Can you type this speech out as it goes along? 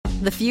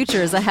The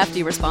future is a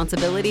hefty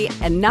responsibility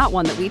and not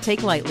one that we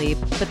take lightly,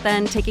 but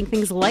then taking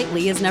things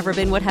lightly has never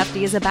been what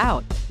Hefty is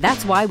about.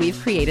 That's why we've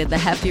created the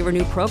Hefty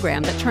Renew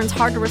program that turns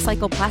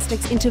hard-to-recycle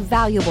plastics into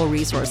valuable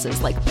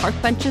resources like park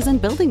benches and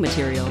building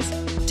materials.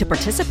 To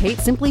participate,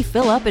 simply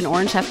fill up an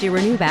orange Hefty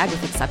Renew bag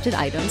with accepted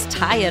items,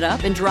 tie it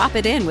up, and drop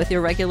it in with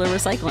your regular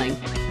recycling.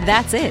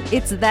 That's it.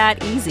 It's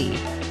that easy.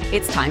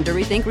 It's time to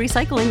rethink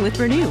recycling with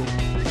Renew.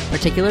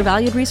 Particular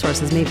valued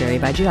resources may vary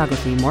by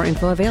geography. More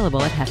info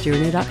available at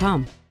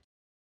heftyrenew.com.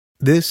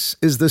 This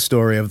is the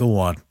story of the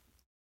one.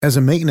 As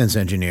a maintenance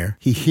engineer,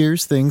 he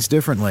hears things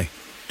differently.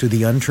 To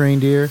the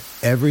untrained ear,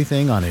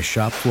 everything on his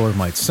shop floor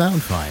might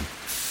sound fine,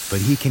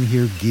 but he can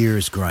hear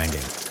gears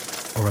grinding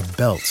or a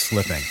belt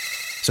slipping.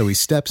 So he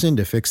steps in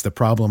to fix the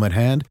problem at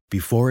hand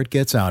before it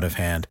gets out of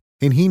hand.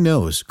 And he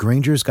knows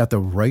Grainger's got the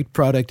right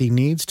product he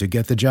needs to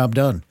get the job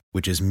done,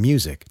 which is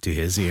music to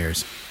his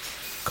ears.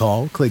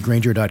 Call, click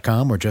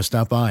Grainger.com, or just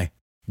stop by.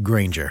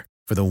 Grainger,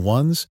 for the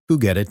ones who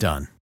get it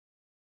done.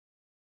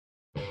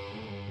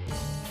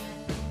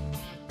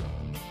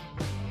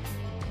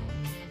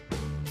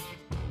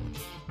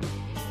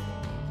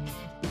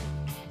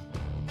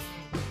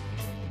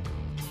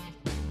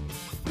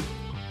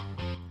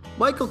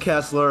 Michael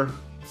Kessler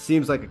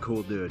seems like a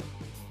cool dude.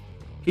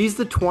 He's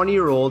the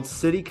 20-year-old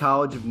City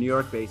College of New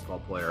York baseball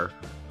player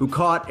who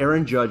caught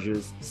Aaron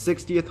Judge's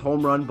 60th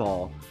home run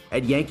ball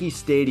at Yankee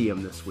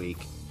Stadium this week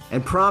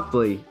and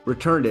promptly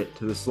returned it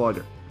to the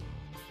slugger.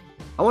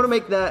 I want to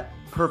make that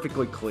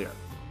perfectly clear,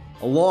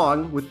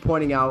 along with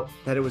pointing out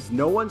that it was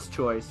no one's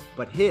choice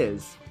but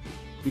his,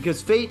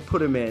 because fate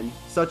put him in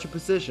such a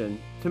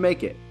position to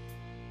make it.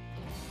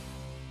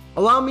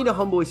 Allow me to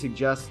humbly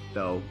suggest,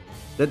 though,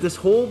 that this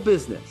whole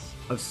business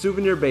of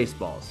souvenir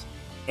baseballs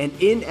and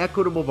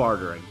inequitable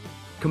bartering,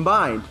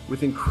 combined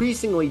with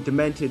increasingly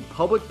demented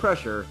public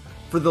pressure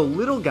for the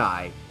little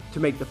guy to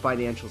make the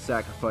financial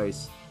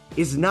sacrifice,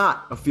 is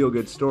not a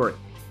feel-good story.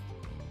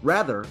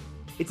 Rather,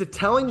 it's a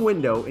telling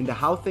window into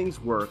how things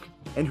work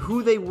and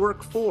who they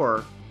work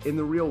for in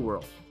the real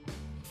world.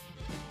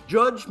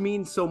 Judge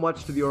means so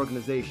much to the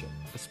organization,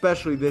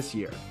 especially this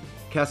year,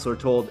 Kessler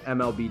told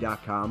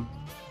MLB.com.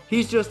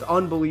 He's just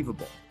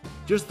unbelievable.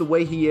 Just the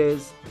way he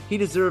is, he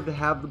deserved to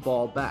have the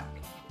ball back.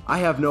 I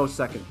have no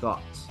second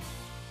thoughts.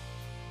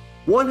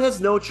 One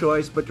has no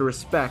choice but to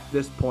respect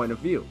this point of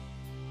view.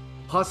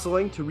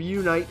 Hustling to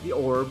reunite the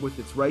orb with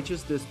its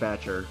righteous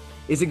dispatcher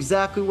is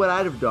exactly what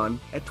I'd have done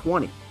at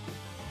 20.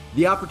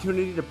 The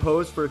opportunity to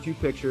pose for a few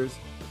pictures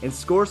and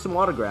score some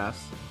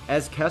autographs,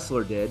 as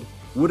Kessler did,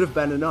 would have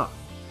been enough.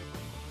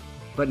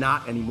 But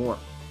not anymore.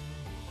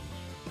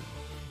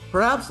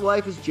 Perhaps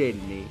life has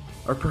jaded me,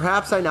 or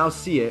perhaps I now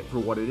see it for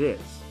what it is.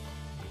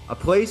 A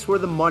place where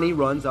the money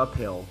runs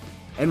uphill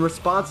and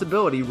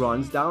responsibility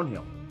runs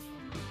downhill.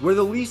 Where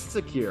the least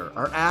secure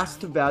are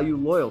asked to value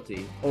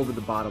loyalty over the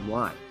bottom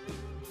line.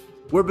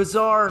 Where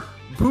bizarre,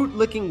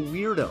 boot-licking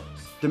weirdos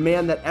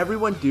demand that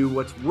everyone do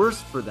what's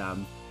worst for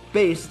them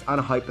based on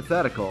a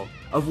hypothetical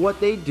of what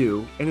they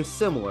do in a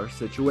similar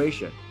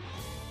situation.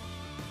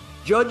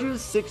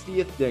 Judge's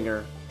 60th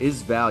dinger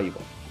is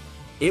valuable.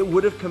 It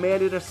would have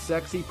commanded a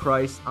sexy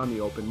price on the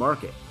open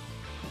market.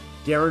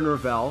 Darren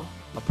Rovell,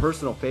 a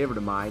personal favorite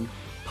of mine,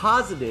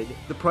 posited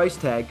the price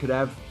tag could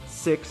have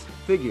 6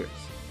 figures.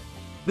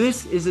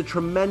 This is a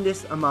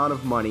tremendous amount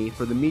of money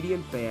for the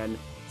median fan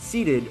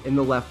seated in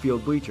the left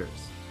field bleachers.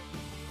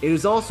 It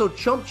is also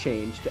chump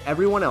change to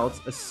everyone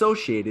else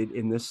associated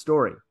in this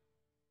story.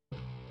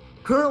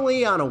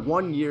 Currently on a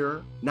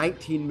 1-year,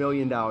 $19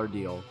 million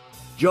deal,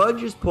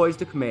 Judge is poised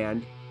to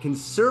command,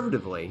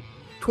 conservatively,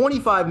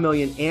 $25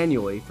 million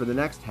annually for the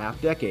next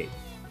half-decade.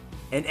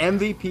 An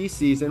MVP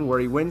season where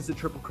he wins the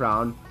Triple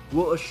Crown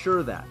will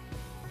assure that.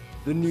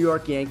 The New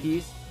York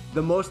Yankees,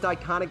 the most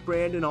iconic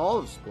brand in all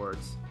of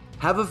sports,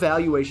 have a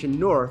valuation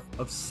north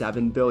of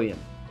 $7 billion.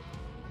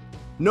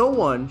 No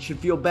one should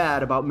feel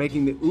bad about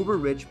making the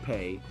uber-rich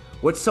pay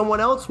what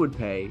someone else would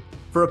pay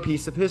for a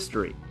piece of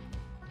history.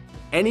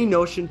 Any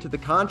notion to the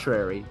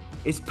contrary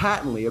is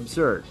patently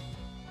absurd.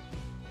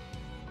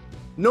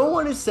 No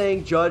one is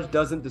saying Judge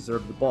doesn't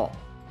deserve the ball.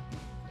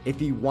 If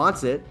he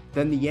wants it,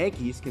 then the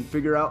Yankees can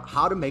figure out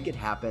how to make it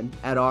happen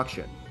at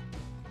auction.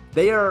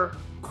 They are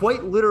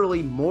quite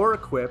literally more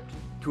equipped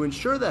to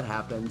ensure that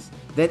happens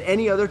than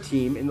any other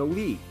team in the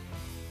league.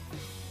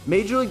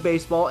 Major League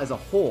Baseball as a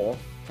whole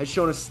has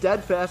shown a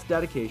steadfast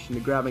dedication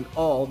to grabbing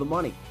all the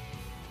money.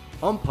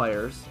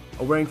 Umpires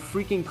are wearing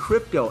freaking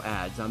crypto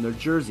ads on their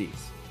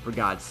jerseys, for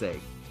God's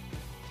sake.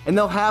 And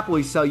they'll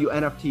happily sell you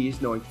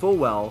NFTs knowing full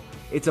well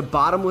it's a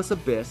bottomless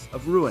abyss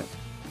of ruin.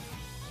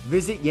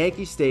 Visit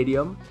Yankee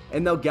Stadium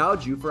and they'll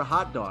gouge you for a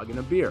hot dog and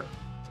a beer.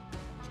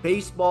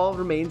 Baseball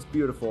remains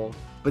beautiful,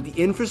 but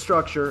the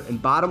infrastructure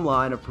and bottom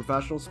line of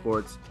professional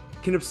sports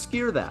can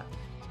obscure that.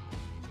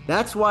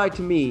 That's why,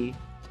 to me,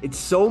 it's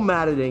so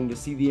maddening to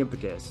see the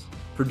impetus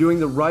for doing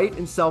the right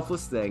and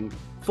selfless thing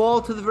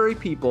fall to the very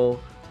people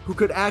who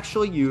could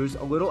actually use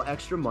a little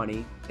extra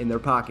money in their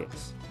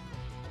pockets.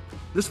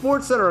 The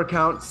SportsCenter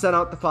account sent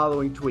out the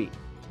following tweet.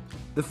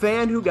 The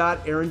fan who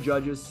got Aaron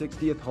Judge's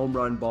 60th home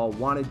run ball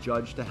wanted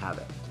Judge to have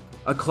it.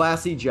 A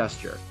classy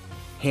gesture.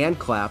 Hand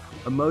clap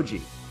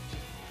emoji.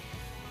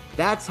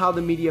 That's how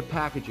the media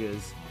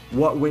packages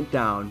what went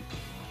down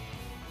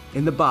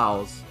in the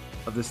bowels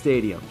of the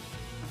stadium.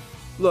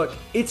 Look,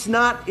 it's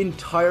not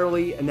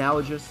entirely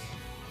analogous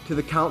to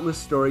the countless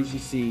stories you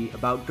see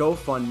about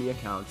GoFundMe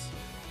accounts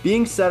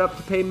being set up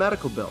to pay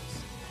medical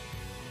bills.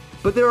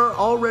 But there are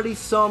already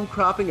some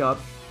cropping up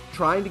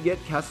trying to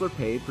get Kessler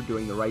paid for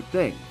doing the right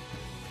thing.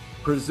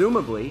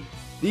 Presumably,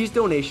 these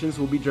donations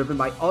will be driven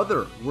by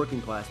other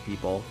working class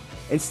people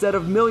instead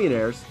of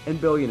millionaires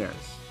and billionaires.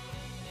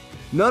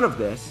 None of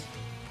this,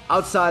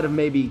 outside of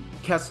maybe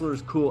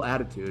Kessler's cool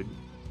attitude,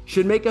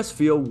 should make us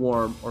feel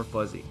warm or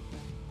fuzzy.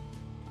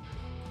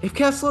 If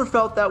Kessler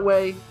felt that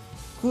way,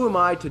 who am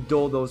I to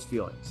dull those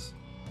feelings?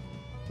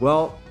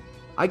 Well,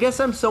 I guess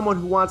I'm someone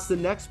who wants the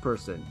next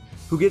person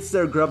who gets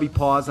their grubby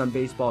paws on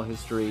baseball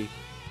history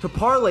to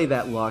parlay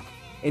that luck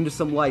into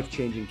some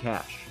life-changing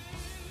cash.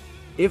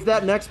 If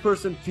that next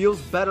person feels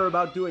better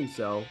about doing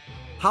so,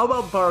 how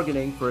about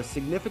bargaining for a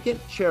significant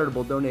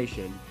charitable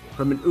donation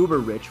from an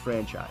uber-rich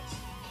franchise?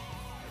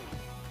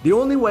 The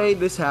only way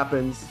this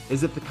happens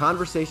is if the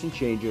conversation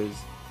changes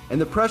and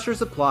the pressure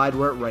is applied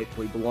where it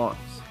rightfully belongs,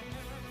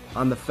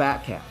 on the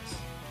fat cats,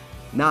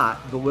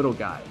 not the little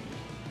guy.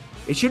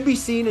 It should be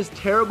seen as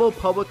terrible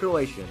public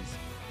relations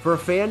for a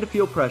fan to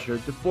feel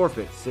pressured to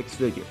forfeit six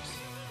figures,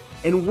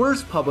 and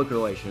worse public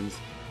relations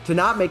to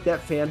not make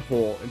that fan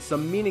whole in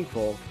some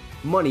meaningful,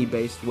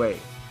 money-based way.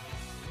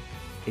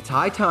 It's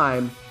high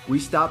time we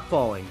stop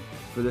falling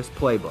for this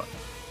playbook.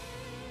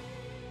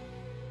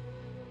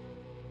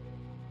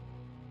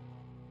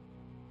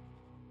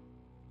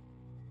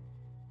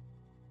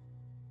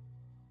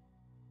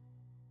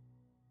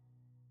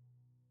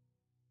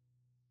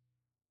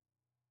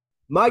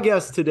 My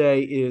guest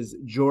today is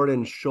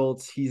Jordan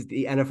Schultz. He's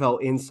the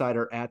NFL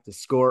insider at The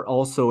Score,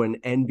 also an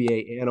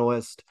NBA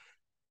analyst.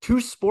 Two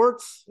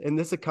sports in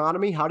this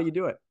economy. How do you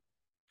do it?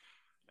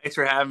 Thanks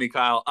for having me,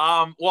 Kyle.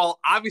 Well,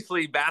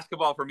 obviously,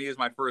 basketball for me is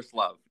my first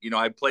love.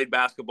 I played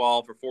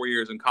basketball for 4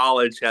 years in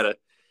college, had a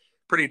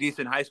pretty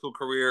decent high school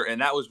career,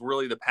 and that was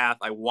really the path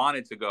I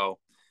wanted to go.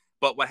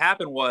 But what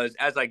happened was,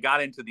 as I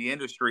got into the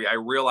industry, I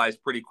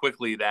realized pretty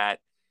quickly that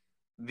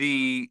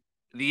the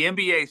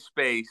NBA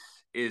space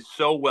is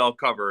so well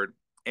covered,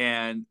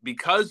 and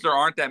because there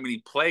aren't that many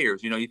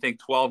players, you think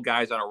 12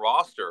 guys on a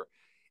roster,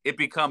 it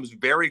becomes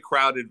very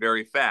crowded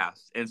very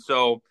fast. And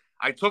so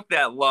I took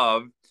that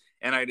love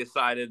and I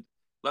decided,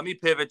 let me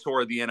pivot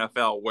toward the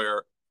NFL,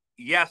 where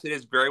yes, it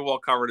is very well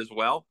covered as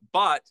well,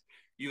 but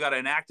you got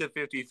an active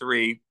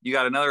 53, you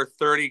got another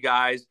 30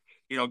 guys,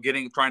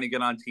 trying to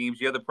get on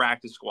teams. You have the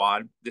practice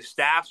squad. The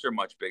staffs are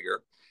much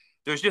bigger.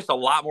 There's just a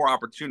lot more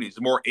opportunities,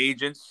 more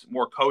agents,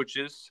 more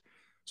coaches.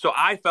 So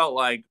I felt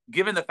like,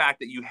 given the fact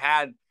that you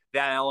had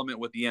that element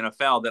with the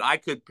NFL, that I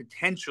could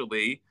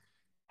potentially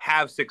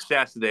have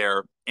success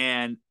there,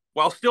 and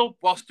while still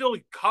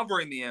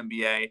covering the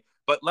NBA,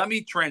 but let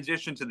me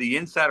transition to the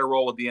insider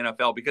role with the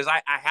NFL, because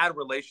I had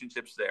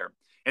relationships there.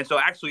 And so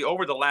actually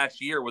over the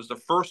last year was the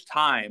first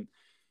time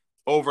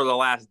over the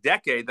last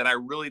decade that I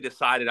really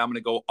decided I'm going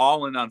to go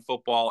all in on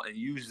football and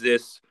use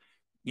this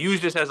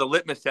as a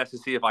litmus test to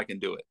see if I can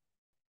do it.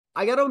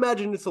 I got to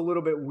imagine it's a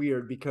little bit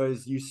weird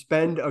because you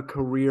spend a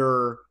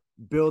career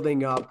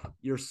building up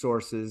your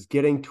sources,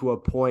 getting to a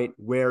point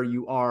where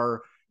you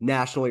are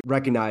nationally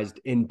recognized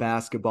in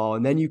basketball.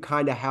 And then you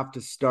kind of have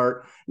to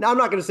start. Now, I'm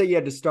not going to say you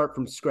had to start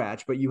from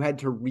scratch, but you had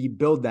to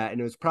rebuild that.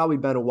 And it's probably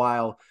been a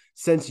while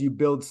since you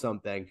build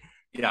something.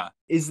 Yeah.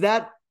 Is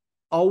that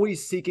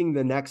always seeking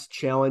the next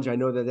challenge? I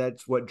know that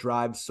that's what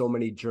drives so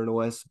many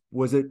journalists.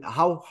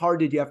 How hard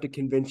did you have to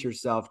convince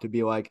yourself to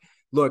be like,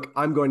 look,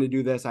 I'm going to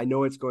do this. I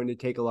know it's going to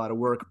take a lot of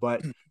work,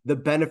 but the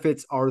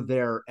benefits are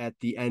there at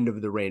the end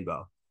of the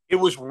rainbow? It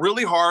was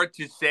really hard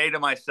to say to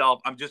myself,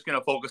 I'm just going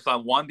to focus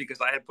on one,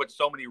 because I had put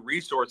so many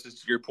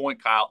resources, to your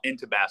point, Kyle,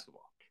 into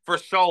basketball. For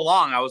so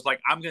long, I was like,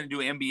 I'm going to do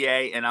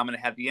NBA and I'm going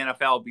to have the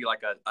NFL be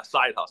like a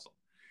side hustle.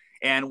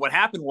 And what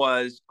happened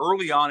was,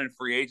 early on in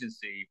free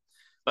agency,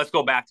 let's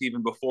go back to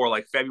even before,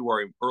 like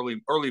February,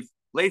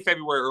 late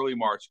February, early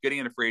March, getting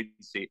into free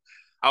agency,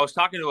 I was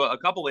talking to a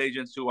couple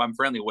agents who I'm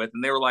friendly with,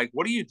 and they were like,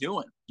 what are you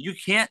doing? You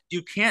can't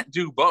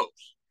do both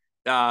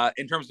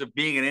in terms of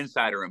being an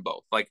insider in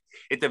both. Like,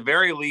 at the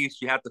very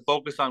least, you have to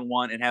focus on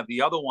one and have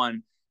the other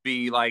one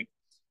be like,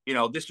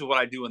 this is what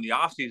I do in the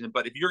off season.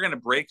 But if you're going to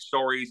break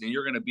stories and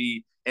you're going to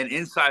be an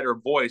insider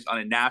voice on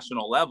a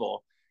national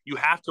level, you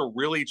have to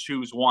really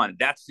choose one.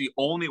 That's the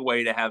only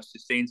way to have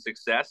sustained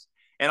success.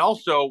 And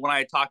also, when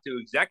I talk to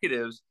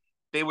executives,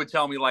 they would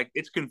tell me, like,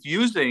 it's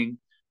confusing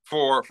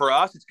for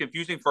us, it's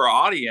confusing for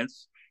our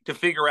audience to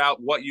figure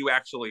out what you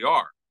actually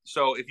are.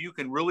 So if you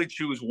can really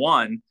choose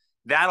one,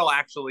 that'll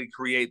actually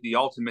create the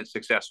ultimate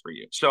success for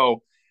you.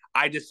 So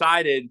I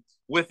decided,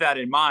 with that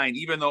in mind,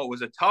 even though it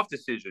was a tough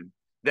decision,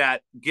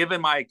 that given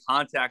my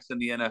contacts in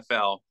the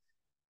NFL,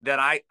 that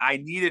I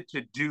needed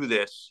to do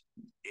this,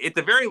 at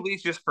the very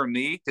least, just for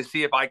me, to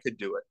see if I could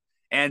do it,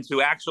 and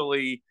to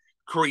actually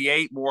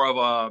create more of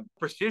a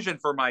precision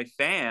for my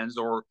fans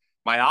or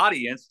my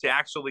audience to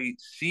actually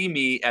see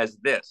me as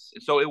this.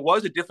 So it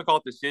was a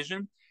difficult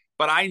decision,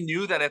 but I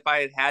knew that if I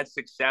had had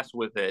success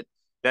with it,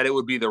 that it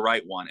would be the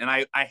right one. And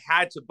I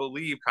had to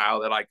believe,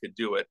 Kyle, that I could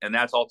do it. And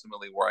that's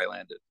ultimately where I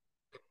landed.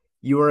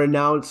 You were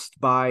announced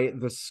by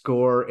The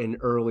Score in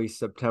early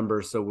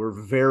September, so we're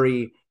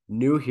very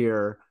new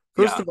here.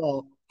 First of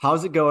all,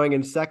 how's it going?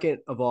 And second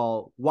of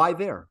all, why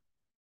there?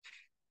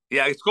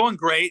 Yeah, it's going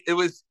great. It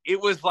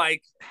was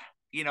like,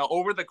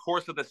 over the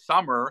course of the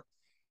summer,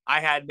 I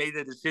had made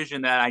the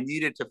decision that I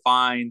needed to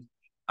find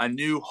a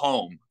new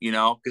home,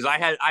 because I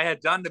had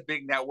done the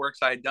big networks.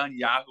 I had done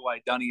Yahoo, I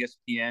had done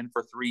ESPN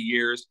for 3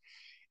 years,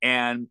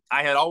 and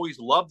I had always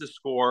loved The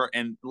Score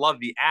and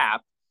loved the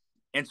app.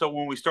 And so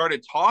when we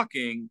started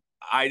talking,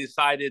 I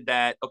decided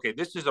that, okay,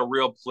 this is a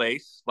real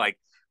place. Like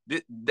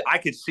I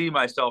could see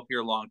myself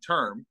here long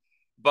term,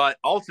 but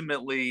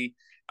ultimately,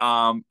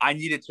 I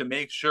needed to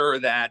make sure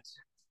that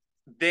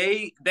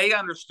they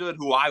understood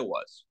who I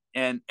was,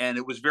 and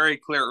it was very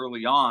clear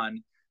early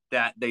on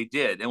that they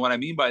did. And what I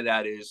mean by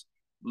that is,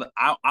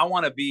 I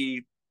want to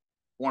be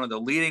one of the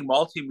leading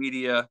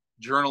multimedia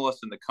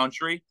journalists in the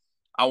country.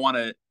 I want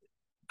to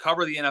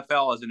cover the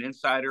NFL as an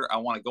insider. I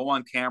want to go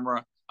on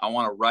camera. I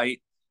want to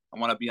write. I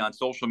want to be on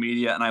social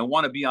media, and I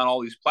want to be on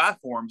all these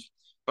platforms.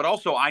 But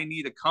also, I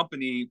need a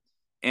company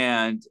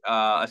and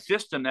a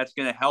system that's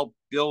going to help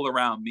build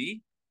around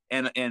me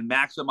and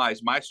maximize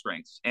my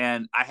strengths.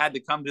 And I had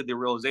to come to the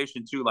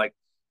realization too, like,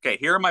 okay,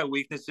 here are my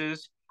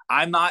weaknesses.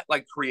 I'm not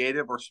like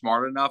creative or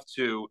smart enough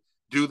to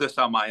do this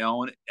on my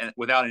own and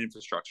without an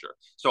infrastructure.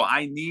 So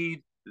I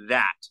need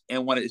that.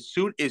 And as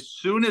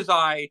soon as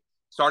I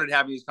started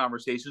having these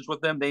conversations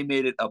with them, they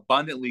made it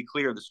abundantly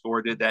clear, The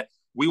Score did, that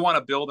we want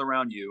to build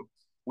around you.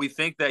 We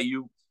think that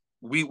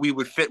we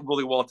would fit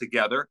really well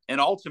together. And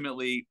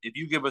ultimately, if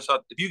you give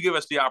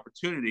us the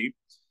opportunity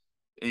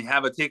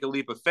and take a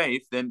leap of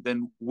faith, then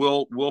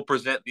we'll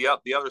present the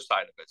other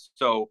side of it.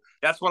 So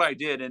that's what I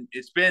did, and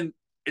it's been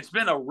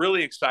a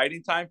really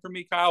exciting time for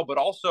me, Kyle. But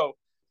also,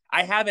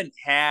 I haven't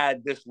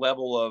had this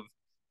level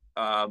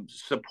of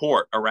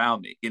support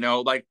around me.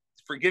 Like,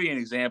 for give you an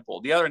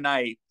example, the other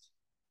night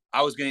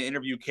I was going to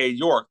interview Cade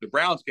York, the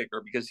Browns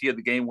kicker, because he had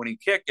the game-winning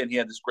kick and he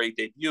had this great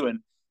debut, and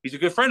he's a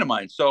good friend of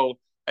mine. So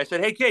I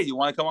said, "Hey, Cade, you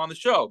want to come on the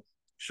show?"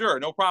 "Sure,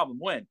 no problem.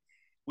 When?"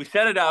 We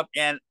set it up,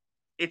 and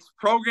it's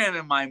programmed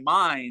in my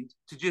mind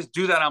to just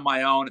do that on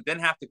my own, then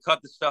have to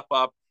cut the stuff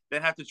up,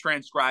 then have to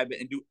transcribe it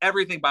and do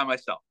everything by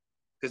myself,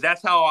 because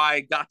that's how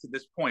I got to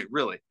this point,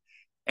 really.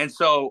 And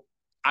so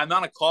I'm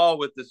on a call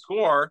with The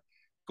Score.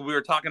 We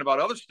were talking about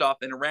other stuff,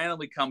 and it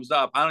randomly comes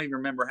up. I don't even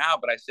remember how,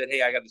 but I said,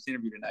 "Hey, I got this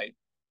interview tonight."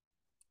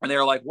 And they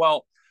were like,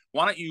 "Well,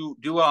 why don't you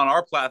do it on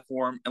our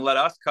platform and let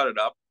us cut it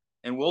up,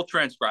 and we'll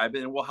transcribe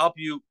it, and we'll help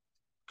you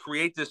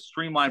create this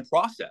streamlined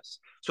process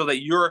so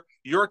that your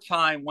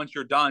time, once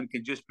you're done,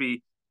 can just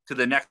be to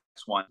the next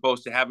one,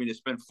 opposed to having to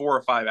spend 4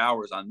 or 5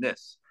 hours on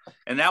this."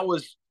 And that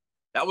was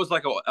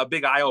like a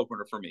big eye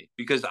opener for me,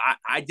 because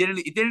it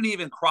didn't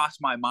even cross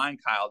my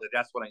mind, Kyle, that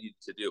that's what I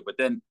needed to do. But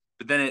then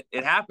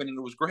it happened, and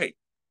it was great.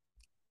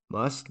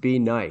 Must be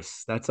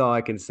nice. That's all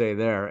I can say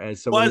there.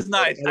 As someone Was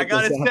nice. I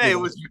gotta say, it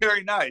was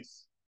very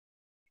nice.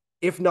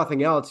 If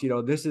nothing else,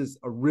 this is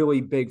a really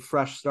big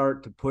fresh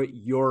start to put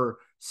your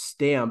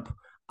stamp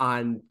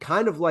on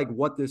kind of like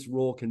what this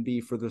role can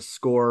be for The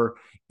Score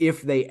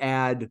if they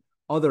add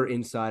other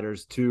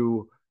insiders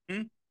to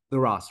the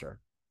roster.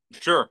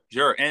 Sure.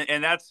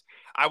 And that's,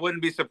 I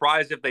wouldn't be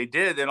surprised if they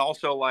did. And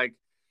also, like,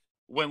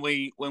 when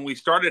we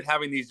started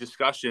having these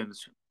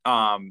discussions,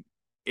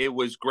 it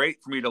was great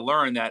for me to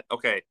learn that,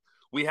 okay,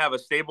 we have a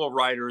stable of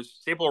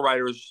writers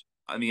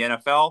in the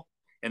NFL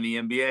and the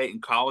NBA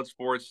and college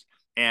sports.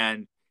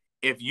 And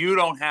if you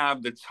don't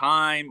have the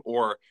time,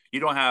 or you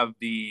don't have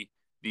the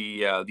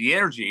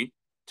energy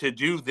to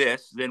do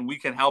this, then we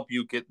can help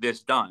you get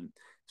this done.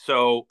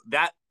 So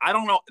that, I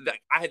don't know,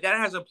 that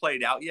hasn't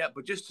played out yet,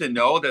 but just to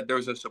know that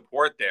there's a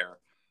support there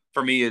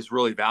for me is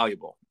really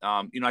valuable.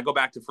 I go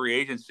back to free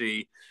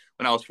agency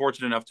when I was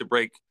fortunate enough to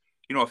break,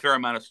 a fair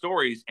amount of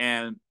stories.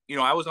 And,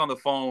 I was on the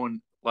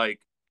phone, like,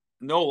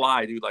 no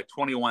lie, dude, like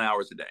 21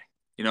 hours a day.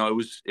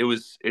 It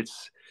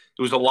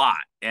was a lot.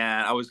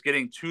 And I was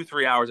getting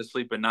 2-3 hours of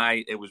sleep a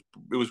night. It was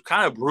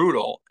kind of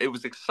brutal. It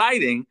was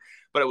exciting,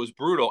 but it was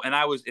brutal. And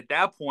I was at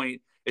that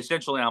point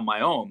essentially on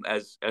my own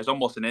as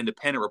almost an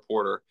independent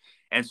reporter.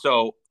 And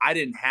so I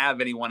didn't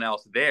have anyone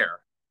else there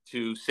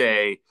to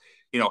say,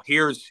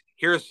 here's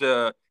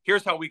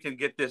how we can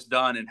get this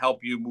done and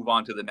help you move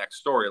on to the next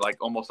story, like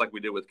almost like we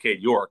did with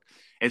Cade York.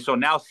 And so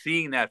now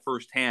seeing that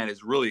firsthand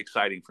is really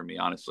exciting for me,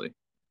 honestly.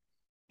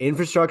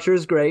 Infrastructure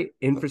is great.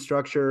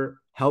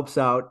 Infrastructure helps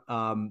out.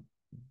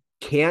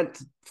 Can't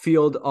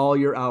field all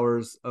your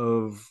hours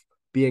of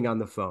being on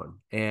the phone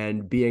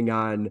and being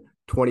on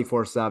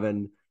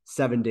 24/7,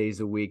 7 days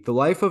a week. The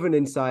life of an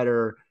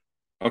insider.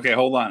 Okay,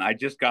 hold on. I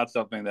just got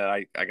something that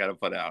I got to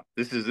put out.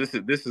 This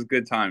is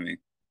good timing.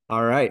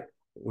 All right.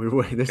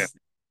 This is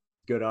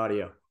good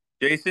audio.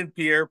 Jason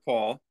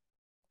Pierre-Paul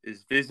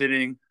is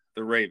visiting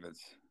The Ravens.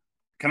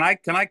 Can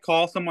I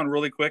call someone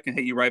really quick and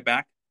hit you right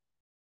back?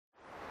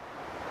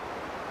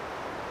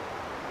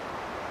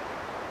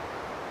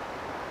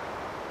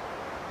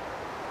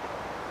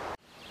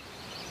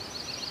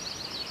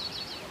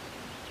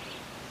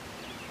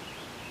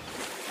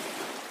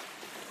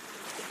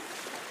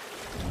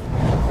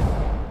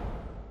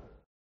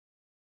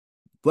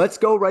 Let's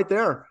go right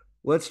there.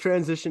 Let's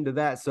transition to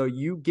that. So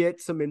you get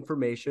some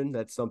information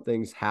that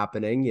something's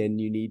happening and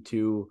you need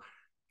to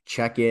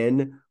check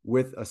in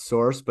with a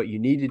source, but you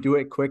need to do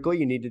it quickly.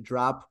 You need to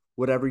drop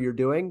whatever you're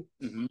doing.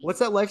 Mm-hmm. What's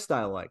that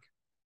lifestyle like?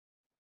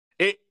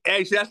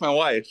 Actually, that's my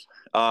wife.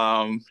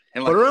 And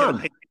put her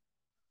on.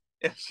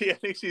 I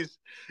think she's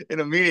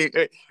in a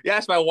meeting. Yeah,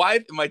 it's my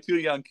wife and my 2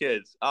 young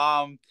kids.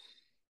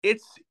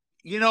 It's,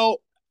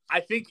 I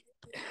think,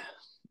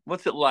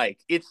 what's it like?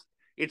 It's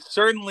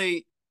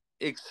certainly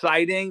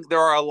exciting. There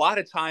are a lot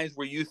of times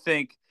where you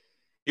think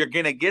you're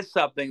going to get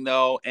something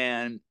though,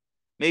 and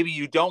maybe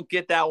you don't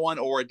get that one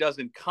or it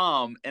doesn't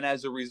come. And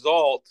as a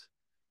result,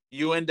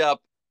 you end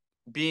up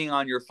being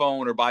on your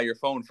phone or by your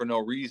phone for no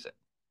reason.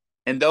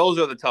 And those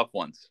are the tough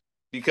ones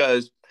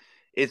because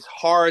it's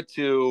hard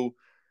to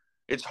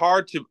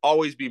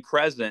always be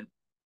present,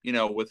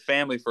 with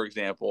family, for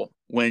example,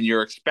 when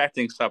you're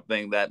expecting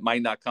something that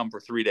might not come for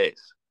 3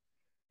 days.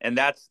 And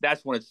that's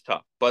when it's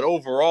tough. But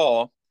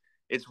overall,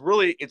 it's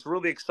really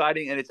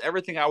exciting, and it's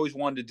everything I always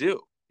wanted to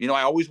do.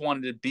 I always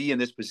wanted to be in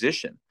this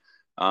position.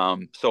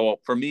 So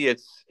for me,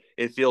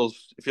 it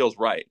feels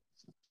right.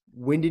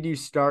 When did you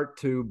start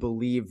to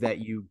believe that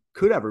you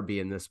could ever be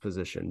in this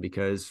position?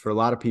 Because for a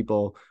lot of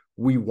people,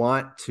 we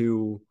want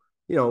to,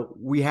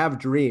 we have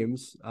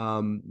dreams.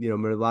 A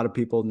lot of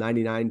people,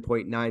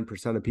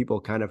 99.9% of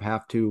people kind of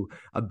have to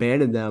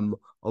abandon them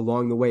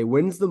along the way.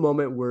 When's the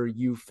moment where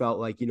you felt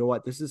like, you know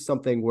what, this is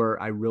something where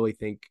I really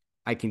think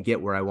I can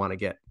get where I want to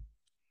get?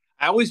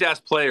 I always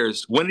ask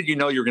players, when did you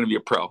know you're going to be a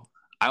pro?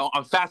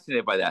 I'm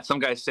fascinated by that. Some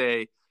guys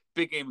say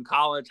big game in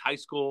college, high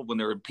school, when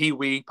they're in Pee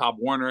Wee, Pop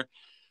Warner.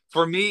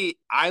 For me,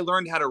 I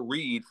learned how to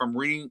read from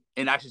reading,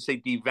 and I should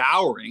say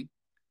devouring,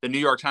 the New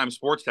York Times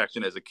sports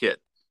section as a kid.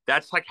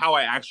 That's like how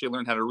I actually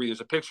learned how to read. There's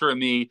a picture of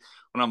me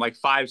when I'm like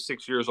 5,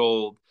 6 years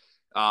old,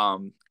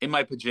 in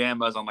my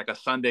pajamas on like a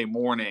Sunday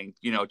morning,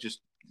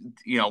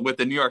 with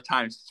the New York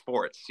Times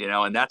sports,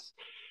 and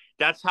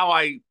that's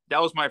how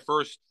that was my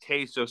first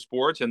taste of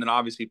sports, and then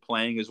obviously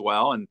playing as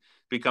well and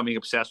becoming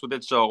obsessed with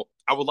it. So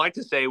I would like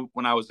to say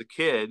when I was a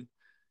kid,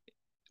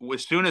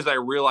 as soon as I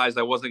realized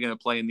I wasn't going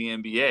to play in the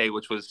NBA,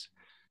 which was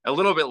a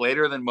little bit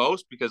later than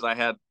most because I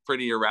had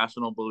pretty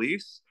irrational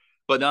beliefs,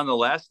 but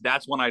nonetheless,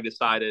 that's when I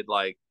decided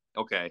like,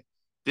 okay,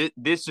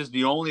 this is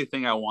the only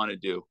thing I want to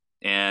do.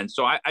 And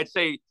so I'd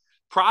say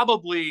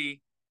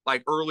probably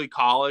like early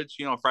college,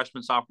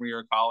 freshman, sophomore year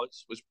of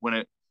college was when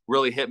it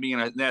really hit me.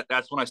 And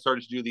that's when I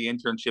started to do the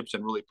internships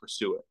and really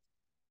pursue it.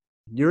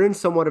 You're in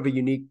somewhat of a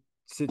unique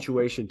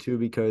situation too,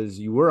 because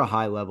you were a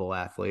high level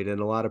athlete, and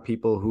a lot of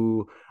people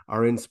who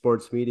are in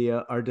sports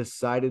media are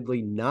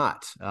decidedly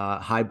not.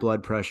 High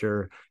blood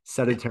pressure,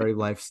 sedentary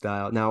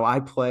lifestyle. Now I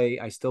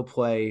still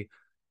play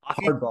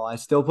hardball. I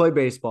still play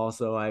baseball.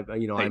 So I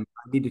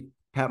need to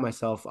pat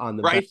myself on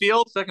the right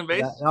field, second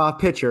base.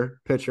 Pitcher,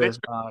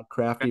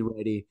 crafty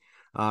righty,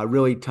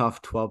 really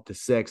tough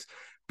 12-6.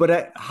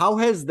 But how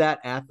has that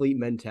athlete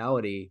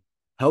mentality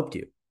helped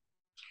you?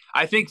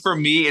 I think for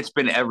me, it's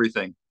been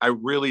everything. I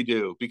really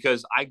do,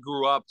 because I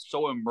grew up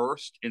so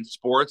immersed in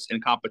sports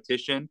and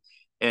competition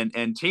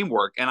and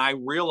teamwork. And I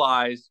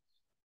realized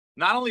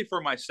not only for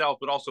myself,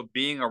 but also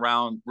being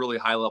around really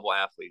high level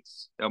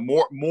athletes,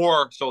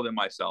 more so than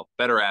myself,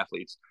 better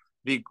athletes,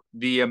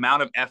 the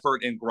amount of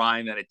effort and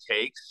grind that it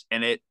takes.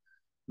 And it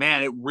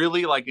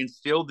really like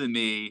instilled in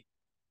me,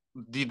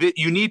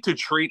 you need to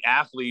treat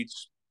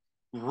athletes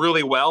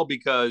really well,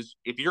 because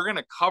if you're going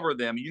to cover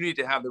them, you need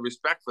to have the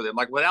respect for them.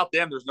 Like without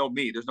them, there's no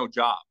me, there's no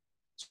job.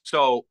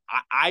 So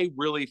I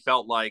really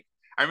felt like,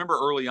 I remember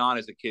early on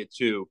as a kid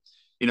too,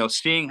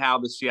 seeing how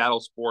the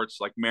Seattle sports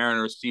like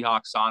Mariners,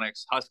 Seahawks,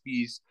 Sonics,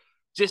 Huskies,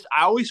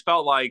 I always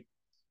felt like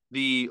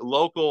the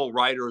local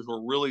writers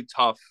were really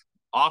tough,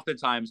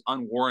 oftentimes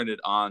unwarranted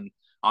on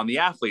the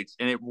athletes.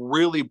 And it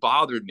really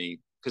bothered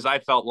me because I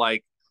felt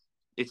like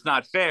it's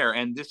not fair.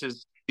 And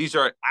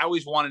I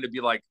always wanted to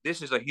be like,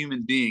 this is a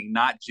human being,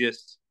 not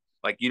just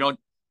like,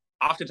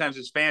 oftentimes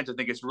as fans, I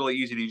think it's really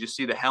easy to just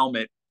see the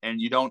helmet and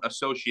you don't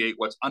associate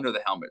what's under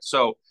the helmet.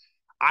 So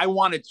I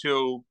wanted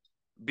to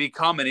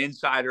become an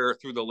insider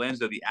through the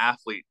lens of the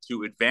athlete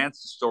to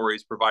advance the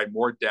stories, provide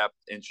more depth,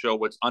 and show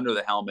what's under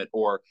the helmet.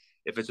 Or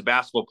if it's a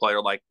basketball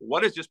player, like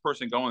what is this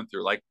person going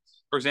through? Like,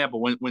 for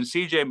example, when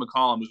CJ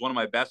McCollum was one of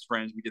my best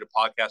friends, we did a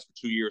podcast for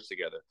 2 years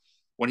together.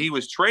 When he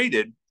was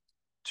traded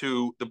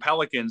to the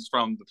Pelicans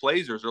from the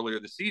Blazers earlier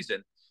this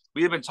season,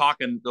 we had been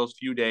talking those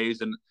few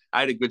days, and I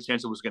had a good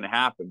sense it was going to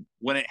happen.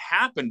 When it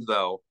happened,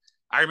 though,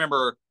 I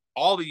remember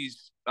all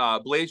these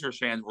Blazers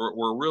fans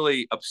were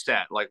really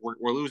upset. Like,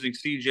 we're losing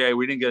CJ.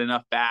 We didn't get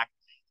enough back.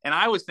 And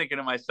I was thinking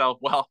to myself,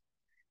 well,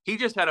 he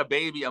just had a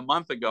baby a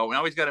month ago, and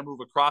now he's got to move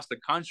across the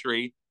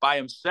country by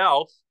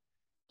himself.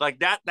 Like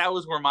that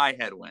was where my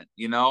head went,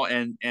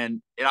 and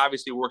it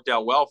obviously worked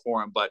out well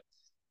for him. But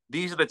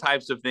these are the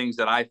types of things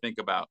that I think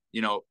about,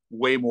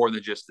 way more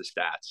than just the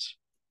stats.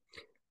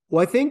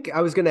 Well, I think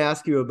I was going to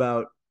ask you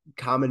about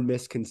common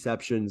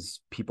misconceptions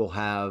people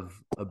have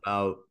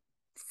about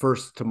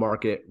first to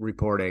market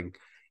reporting.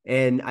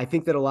 And I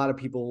think that a lot of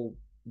people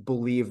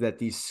believe that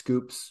these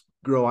scoops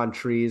grow on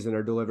trees and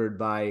are delivered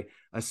by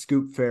a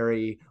scoop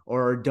fairy,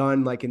 or are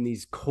done like in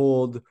these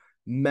cold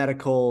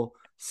medical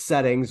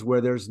settings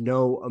where there's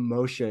no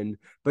emotion.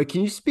 But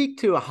can you speak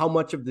to how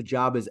much of the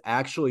job is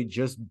actually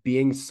just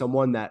being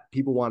someone that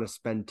people want to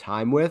spend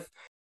time with,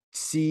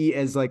 see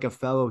as like a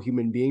fellow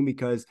human being?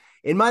 Because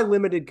in my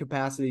limited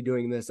capacity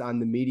doing this on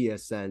the media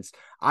sense,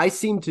 I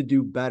seem to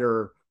do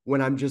better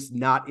when I'm just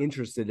not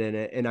interested in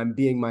it and I'm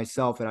being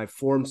myself, and I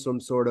form some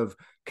sort of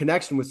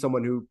connection with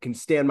someone who can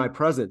stand my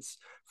presence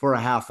for a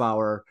half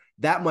hour.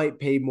 That might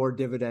pay more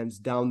dividends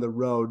down the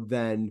road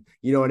than,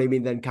 you know what I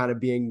mean, than kind of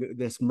being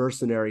this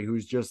mercenary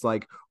who's just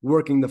like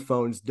working the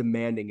phones,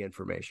 demanding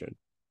information.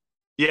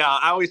 Yeah,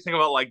 I always think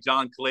about like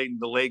John Clayton,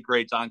 the late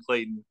great John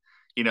Clayton,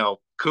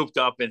 cooped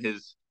up in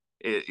his,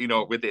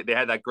 they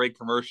had that great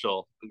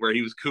commercial where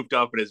he was cooped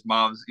up in his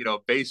mom's,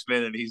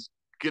 basement, and he's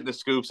getting the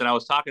scoops. And I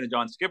was talking to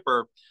John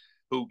Skipper,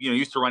 who,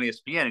 used to run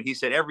ESPN, and he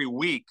said every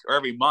week or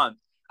every month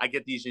I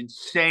get these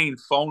insane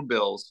phone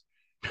bills,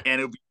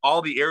 and it would be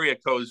all the area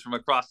codes from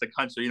across the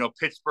country,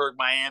 Pittsburgh,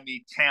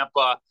 Miami,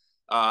 Tampa,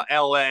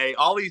 LA,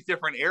 all these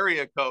different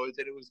area codes.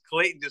 And it was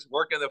Clayton just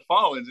working the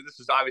phones. And this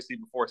was obviously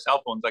before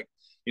cell phones, like,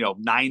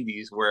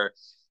 90s, where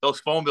those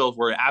phone bills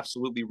were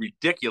absolutely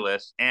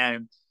ridiculous.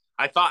 And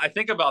I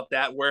think about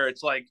that, where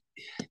it's like,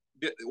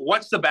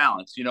 what's the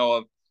balance,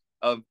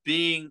 of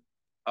being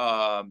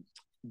on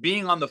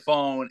the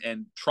phone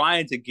and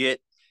trying to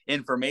get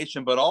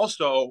information, but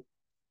also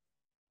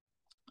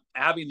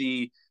having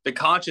the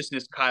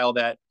consciousness, Kyle,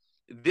 that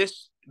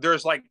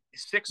there's like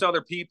 6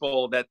 other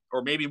people that,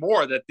 or maybe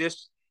more, that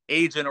this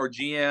agent or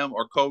GM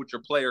or coach or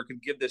player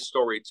can give this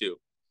story to.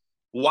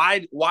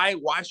 Why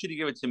should he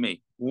give it to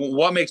me?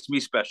 What makes me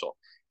special?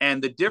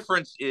 And the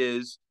difference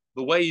is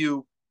the way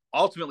you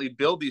ultimately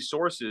build these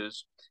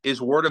sources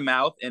is word of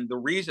mouth. And the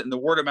reason the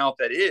word of mouth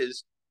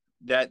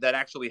that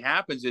actually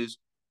happens is,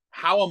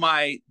 how am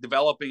I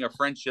developing a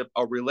friendship,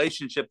 a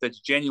relationship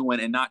that's genuine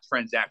and not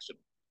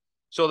transactional?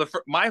 So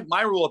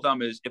my rule of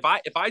thumb is, if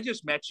I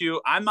just met you,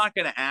 I'm not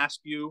going to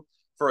ask you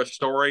for a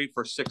story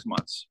for 6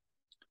 months.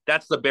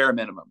 That's the bare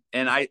minimum.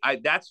 And I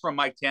that's from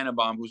Mike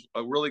Tannenbaum, who's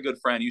a really good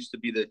friend, used to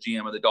be the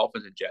GM of the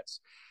Dolphins and Jets.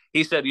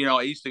 He said,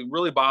 it used to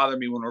really bother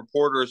me when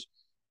reporters,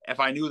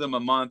 if I knew them a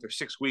month or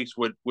 6 weeks,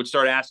 would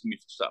start asking me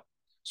for stuff.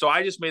 So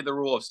I just made the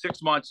rule of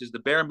 6 months is the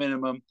bare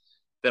minimum,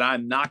 that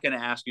I'm not going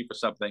to ask you for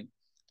something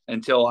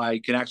until I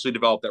can actually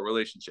develop that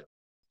relationship.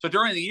 So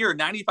during the year,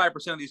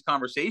 95% of these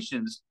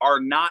conversations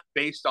are not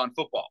based on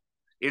football.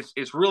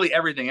 It's really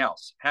everything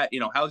else.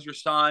 How's your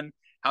son?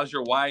 How's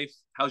your wife?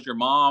 How's your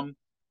mom?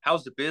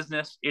 How's the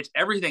business? It's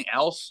everything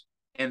else.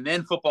 And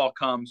then football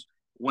comes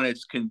when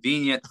it's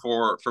convenient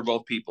for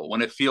both people,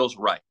 when it feels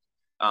right.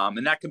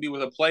 And that can be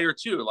with a player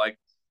too. Like,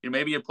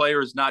 maybe a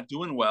player is not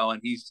doing well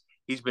and he's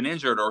been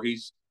injured, or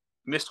he's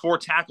missed 4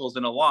 tackles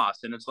in a loss.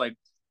 And it's like,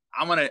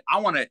 I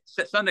want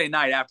to Sunday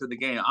night after the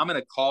game, I'm going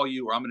to call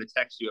you, or I'm going to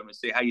text you. I'm going to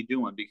say, how you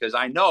doing? Because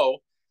I know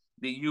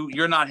that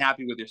you're not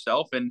happy with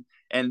yourself. And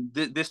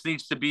this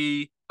needs to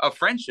be a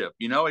friendship.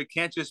 It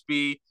can't just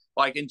be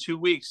like, in 2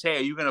 weeks, hey,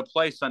 are you going to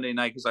play Sunday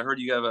night? Because I heard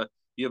you have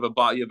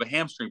a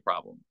hamstring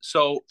problem.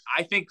 So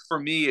I think for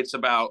me, it's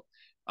about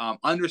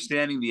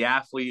understanding the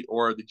athlete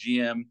or the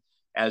GM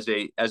as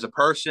a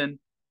person.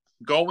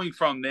 Going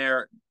from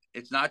there,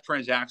 it's not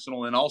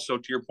transactional. And also,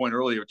 to your point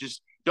earlier,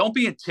 just don't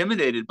be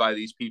intimidated by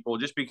these people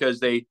just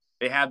because they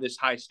have this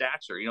high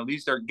stature.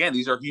 These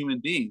are human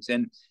beings.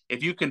 And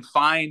if you can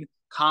find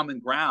common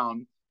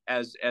ground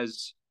as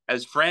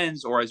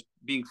friends, or as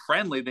being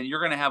friendly, then you're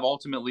going to have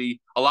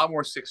ultimately a lot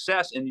more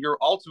success, and you're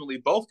ultimately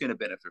both going to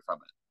benefit from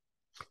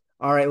it.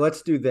 All right,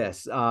 let's do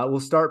this.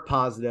 We'll start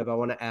positive. I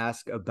want to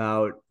ask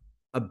about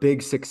a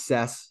big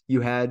success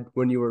you had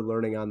when you were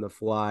learning on the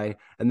fly.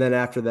 And then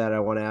after that, I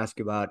want to ask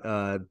about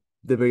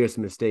the biggest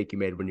mistake you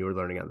made when you were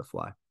learning on the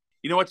fly.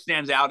 What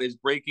stands out is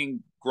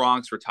breaking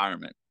Gronk's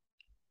retirement.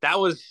 That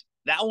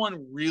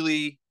one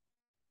really,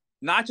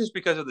 not just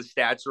because of the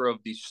stature of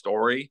the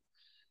story,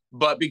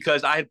 but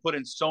because I had put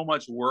in so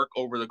much work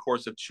over the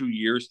course of 2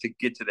 years to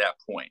get to that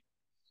point.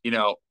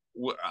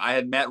 I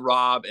had met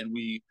Rob, and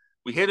we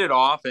hit it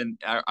off, and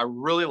I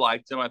really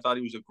liked him. I thought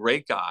he was a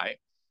great guy.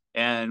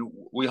 And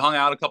we hung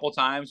out a couple of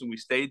times, and we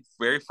stayed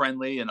very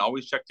friendly and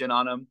always checked in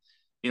on him,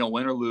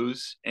 win or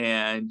lose.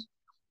 And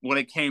when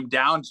it came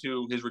down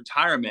to his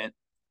retirement,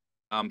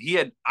 I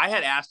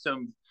had asked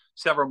him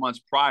several months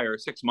prior,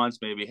 6 months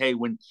maybe, hey,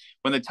 when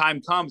the time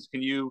comes,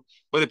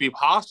 would it be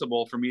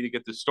possible for me to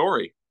get the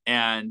story?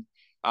 And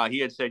he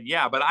had said,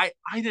 yeah, but I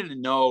didn't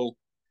know,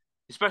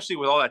 especially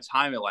with all that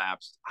time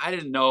elapsed, I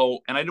didn't know,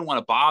 and I didn't want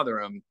to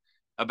bother him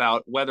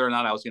about whether or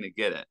not I was going to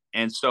get it.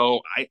 And so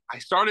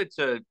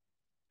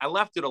I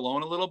left it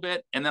alone a little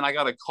bit. And then I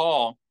got a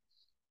call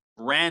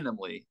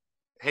randomly,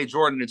 "Hey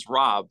Jordan, it's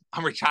Rob.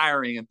 I'm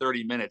retiring in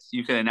 30 minutes.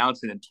 You can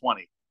announce it in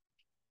 20."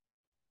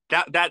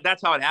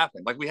 That's how it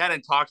happened. Like we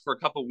hadn't talked for a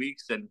couple of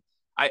weeks, and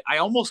I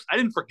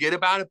didn't forget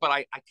about it, but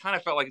I kind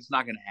of felt like it's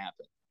not going to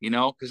happen,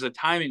 because the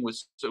timing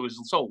was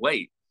so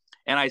late.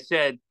 And I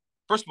said,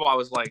 first of all, I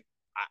was like,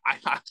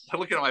 I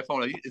looking at my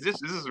phone,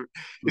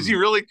 is he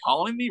really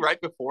calling me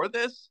right before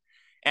this?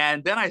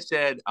 And then I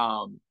said,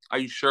 are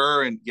you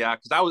sure? And yeah,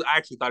 because I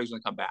actually thought he was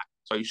going to come back.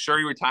 So are you sure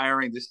you're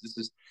retiring? This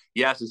is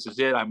yes, this is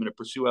it. I'm going to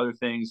pursue other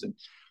things.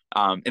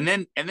 And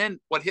then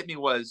what hit me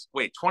was,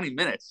 wait, 20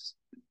 minutes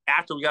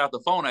after we got off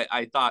the phone,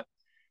 I thought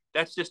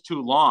that's just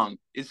too long.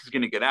 This is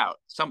going to get out.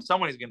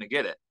 Somebody's going to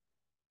get it.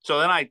 So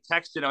then I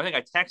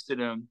texted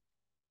him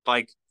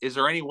like, is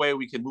there any way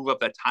we can move up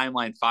that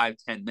timeline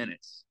 5-10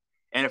 minutes?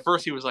 And at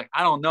first he was like,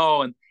 I don't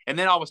know. And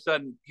then all of a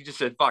sudden he just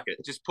said, fuck it,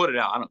 just put it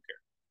out. I don't care.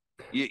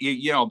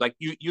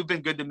 You've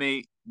been good to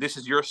me. This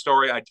is your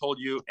story. I told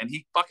you. And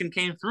he fucking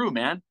came through,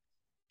 man.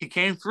 He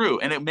came through,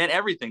 and it meant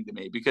everything to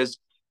me because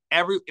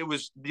it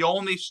was the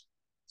only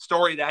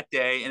story that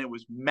day, and it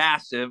was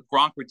massive.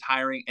 Gronk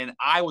retiring, and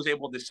I was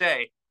able to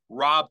say,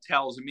 Rob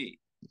tells me.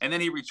 And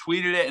then he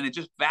retweeted it, and it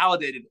just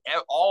validated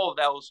all of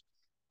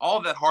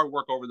that hard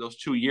work over those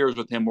 2 years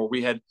with him where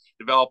we had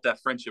developed that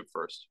friendship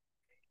first.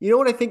 You know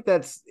what I think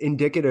that's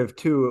indicative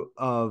too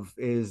of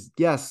is,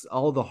 yes,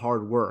 all the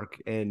hard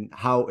work and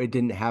how it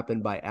didn't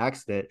happen by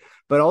accident,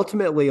 but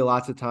ultimately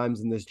lots of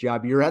times in this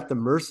job, you're at the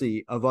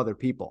mercy of other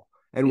people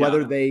and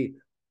whether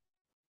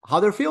how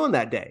they're feeling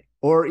that day,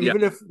 or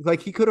even if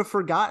like he could have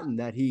forgotten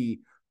that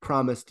he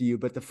promised to you.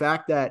 But the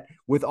fact that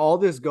with all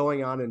this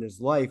going on in his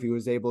life, he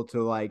was able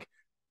to like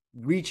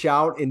reach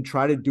out and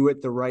try to do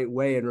it the right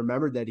way. And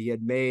remember that he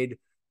had made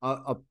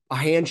a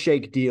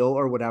handshake deal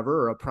or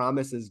whatever, or a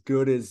promise as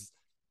good as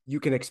you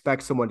can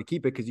expect someone to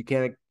keep it. Cause you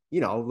can't,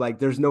 like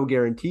there's no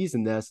guarantees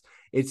in this.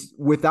 It's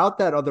without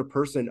that other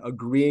person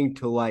agreeing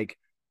to like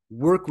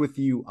work with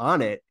you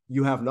on it,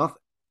 you have nothing.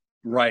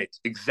 Right.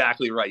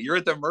 Exactly right. You're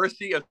at the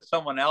mercy of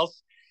someone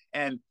else.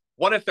 And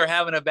what if they're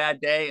having a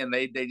bad day and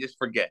they just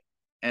forget?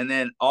 And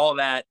then all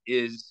that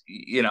is,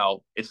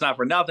 it's not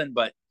for nothing,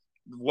 but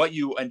what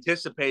you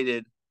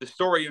anticipated, the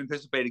story you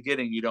anticipated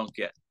getting, you don't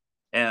get.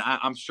 And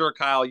I'm sure,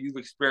 Kyle, you've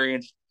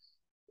experienced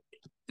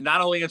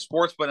not only in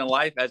sports, but in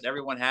life, as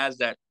everyone has,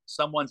 that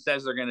someone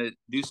says they're going to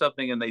do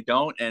something and they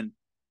don't. And,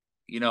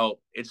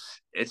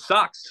 it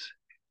sucks,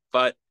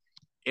 but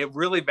it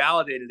really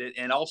validated it.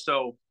 And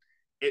also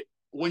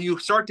when you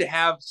start to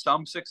have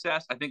some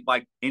success, I think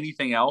like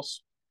anything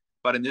else,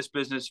 but in this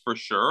business for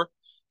sure,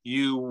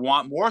 you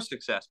want more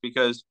success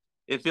because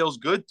it feels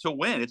good to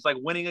win. It's like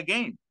winning a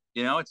game.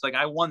 It's like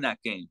I won that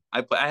game.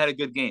 I had a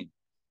good game,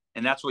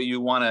 and that's what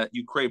you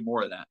crave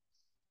more of that.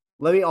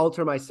 Let me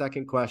alter my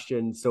second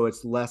question so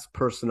it's less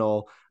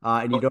personal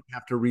and you don't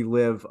have to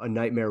relive a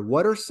nightmare.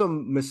 What are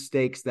some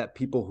mistakes that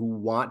people who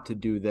want to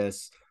do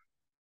this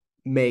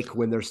make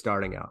when they're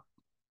starting out?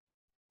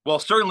 Well,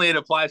 certainly it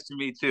applies to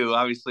me too.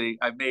 Obviously,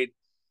 I've made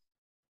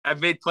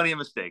plenty of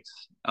mistakes.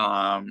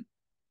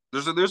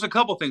 There's a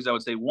couple things I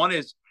would say. One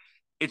is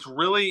it's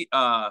really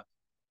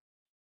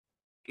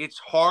it's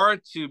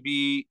hard to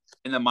be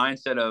in the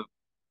mindset of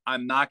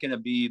I'm not going to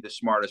be the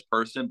smartest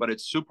person, but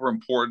it's super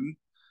important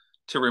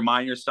to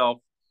remind yourself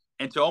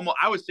and to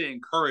I would say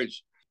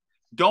encourage.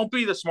 Don't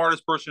be the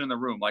smartest person in the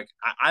room. Like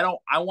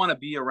I want to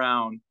be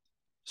around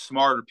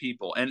smarter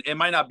people, and it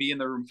might not be in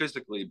the room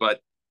physically, but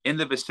in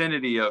the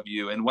vicinity of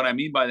you. And what I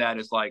mean by that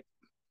is like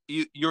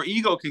your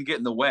ego can get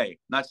in the way.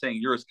 I'm not saying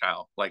yours,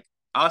 Kyle. Like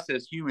us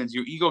as humans,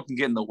 your ego can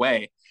get in the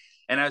way.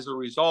 And as a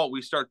result,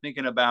 we start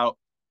thinking about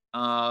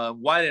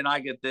why didn't I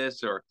get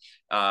this, or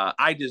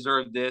I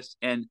deserve this.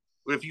 And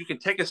if you can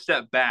take a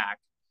step back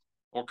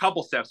or a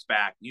couple steps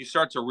back, you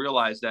start to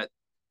realize that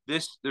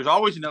there's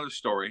always another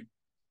story.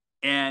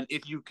 And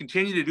if you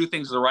continue to do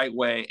things the right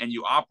way and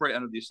you operate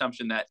under the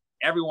assumption that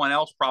everyone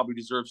else probably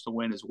deserves to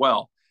win as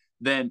well,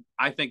 then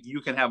I think you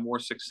can have more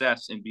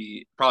success and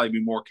probably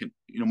be more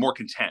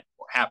content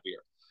or happier.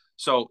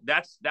 So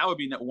that would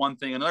be one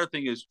thing. Another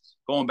thing is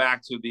going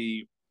back to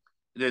the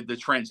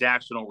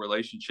transactional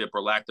relationship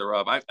or lack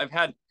thereof. I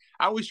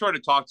always try to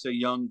talk to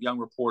young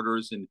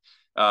reporters and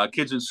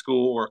kids in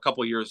school or a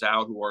couple of years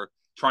out who are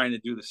trying to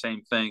do the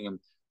same thing and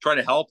try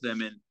to help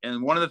them.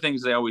 And one of the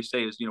things they always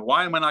say is,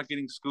 why am I not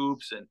getting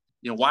scoops? And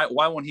why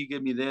won't he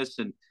give me this?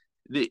 And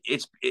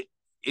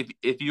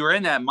if you're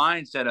in that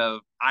mindset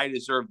of I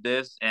deserve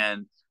this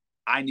and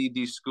I need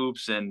these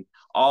scoops and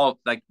all,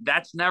 like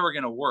that's never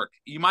going to work.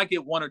 You might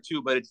get one or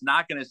two, but it's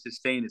not going to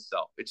sustain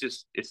itself.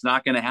 It's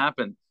not going to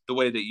happen the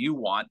way that you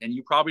want and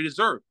you probably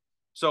deserve.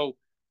 So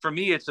for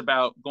me, it's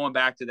about going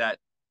back to that,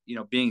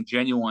 being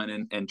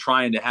genuine and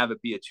trying to have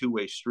it be a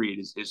two-way street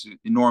is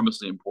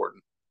enormously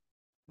important.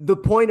 The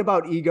point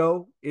about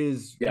ego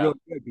is really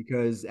good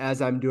because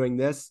as I'm doing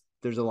this,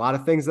 there's a lot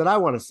of things that I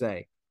want to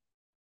say,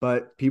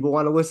 but people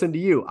want to listen to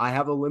you. I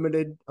have a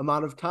limited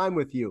amount of time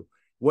with you.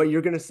 What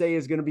you're going to say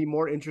is going to be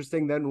more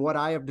interesting than what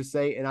I have to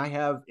say. And I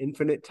have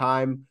infinite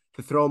time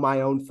to throw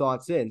my own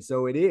thoughts in.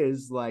 So it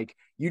is like,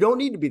 you don't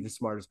need to be the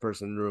smartest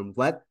person in the room.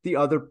 Let the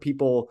other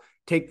people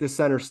take the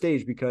center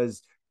stage,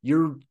 because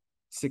your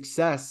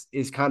success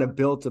is kind of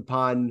built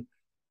upon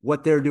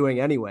what they're doing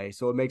anyway.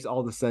 So it makes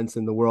all the sense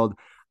in the world.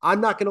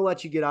 I'm not going to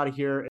let you get out of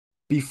here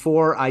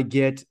before I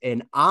get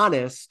an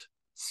honest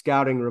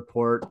scouting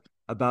report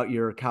about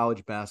your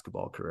college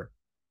basketball career.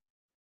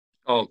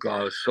 Oh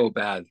God, it was so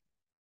bad.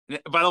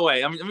 By the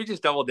way, let me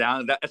just double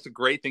down. That's a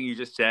great thing you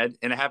just said,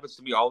 and it happens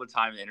to me all the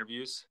time in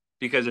interviews,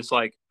 because it's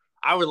like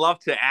I would love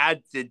to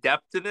add the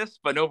depth to this,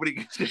 but nobody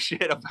gives a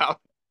shit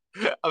about.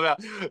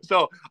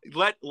 So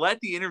let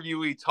the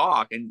interviewee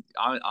talk. And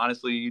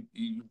honestly,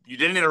 you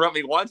didn't interrupt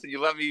me once, and you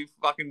let me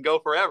fucking go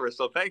forever.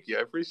 So thank you,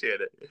 I appreciate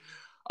it.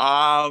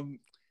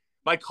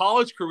 My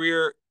college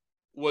career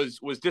was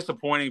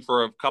disappointing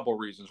for a couple of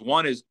reasons.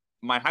 One is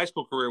my high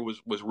school career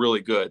was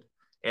really good,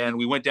 and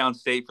we went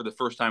downstate for the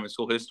first time in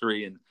school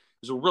history, and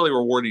it was a really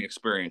rewarding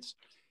experience.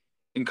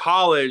 In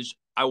college,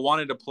 I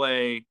wanted to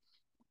play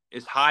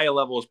as high a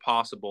level as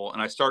possible,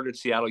 and I started at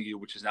Seattle U,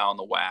 which is now in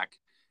the WAC,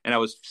 and I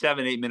was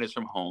 7-8 minutes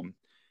from home.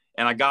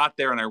 And I got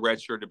there and I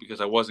redshirted because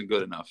I wasn't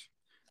good enough.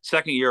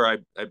 Second year,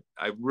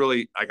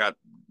 I got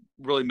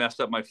really messed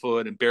up my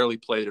foot and barely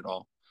played at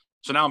all.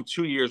 So now I'm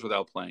 2 years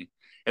without playing.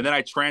 And then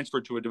I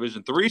transferred to a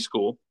Division III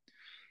school,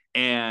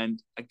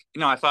 and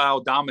I thought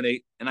I'll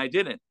dominate, and I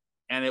didn't.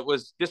 And it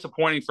was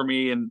disappointing for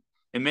me in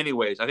many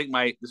ways. I think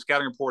the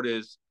scouting report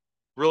is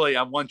really,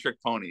 I'm one trick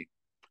pony.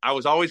 I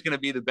was always going to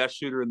be the best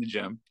shooter in the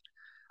gym.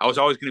 I was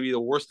always going to be the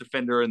worst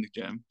defender in the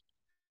gym.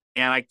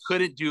 And I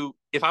couldn't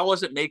if I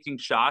wasn't making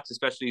shots,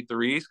 especially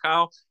threes,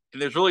 Kyle,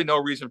 and there's really no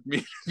reason for me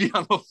to be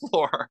on the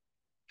floor.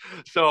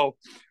 So,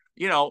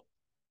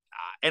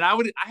 and I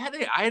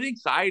had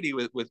anxiety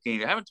with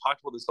games. I haven't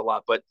talked about this a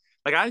lot, but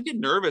like I get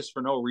nervous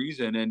for no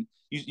reason. And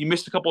you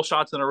missed a couple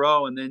shots in a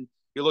row, and then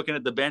you're looking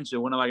at the bench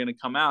and when am I going to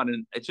come out?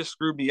 And it just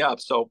screwed me up.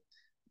 So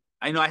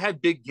I know I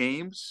had big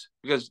games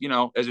because,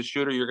 as a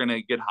shooter, you're going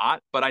to get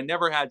hot, but I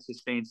never had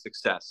sustained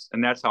success.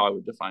 And that's how I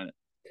would define it.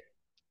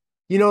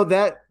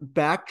 That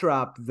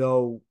backdrop,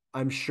 though,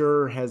 I'm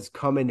sure has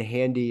come in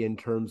handy in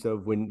terms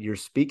of when you're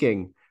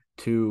speaking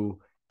to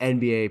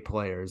NBA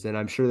players. And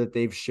I'm sure that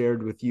they've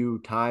shared with you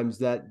times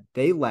that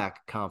they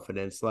lack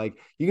confidence. Like,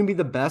 you can be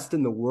the best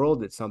in the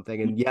world at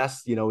something. And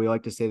yes, we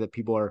like to say that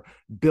people are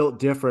built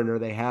different or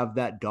they have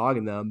that dog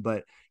in them.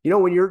 But,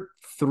 when you're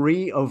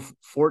 3 of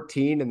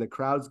 14 and the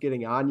crowd's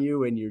getting on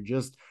you and you're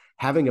just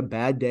having a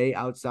bad day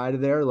outside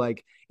of there,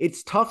 like,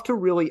 it's tough to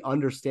really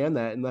understand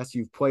that unless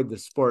you've played the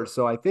sport.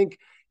 So I think,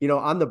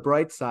 on the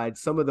bright side,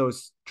 some of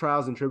those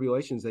trials and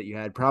tribulations that you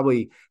had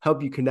probably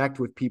help you connect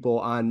with people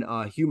on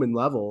a human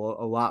level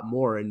a lot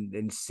more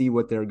and see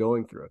what they're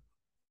going through.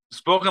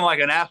 Spoken like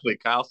an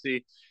athlete, Kyle.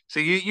 See,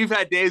 you've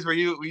had days where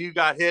you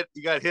got hit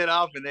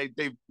up and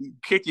they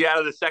kicked you out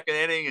of the second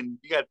inning and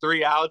you got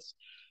 3 outs.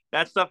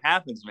 That stuff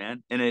happens,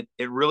 man. And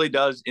it really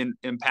does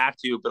impact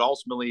you, but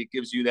ultimately it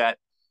gives you that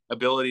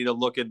ability to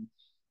look at,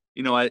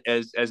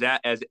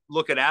 as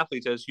look at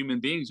athletes as human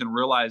beings and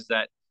realize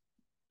that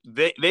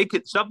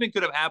something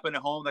could have happened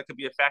at home that could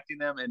be affecting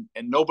them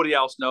and nobody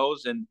else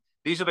knows. And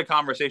these are the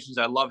conversations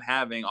I love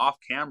having off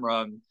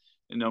camera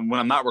and when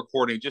I'm not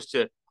recording, just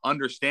to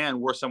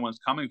understand where someone's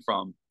coming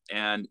from.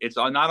 And it's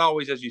not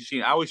always as you've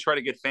seen. I always try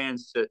to get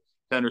fans to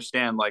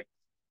understand, like,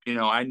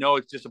 I know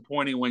it's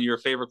disappointing when your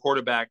favorite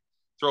quarterback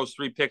throws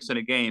 3 picks in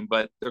a game,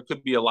 but there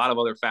could be a lot of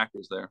other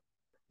factors there.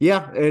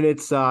 Yeah, and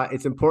it's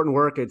important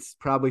work. It's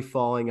probably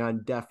falling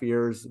on deaf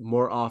ears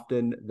more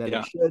often than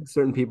it should.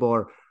 Certain people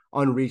are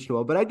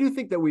unreachable, but I do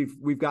think that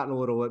we've gotten a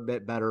little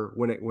bit better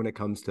when it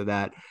comes to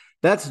that.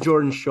 That's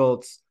Jordan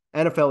Schultz,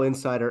 NFL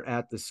insider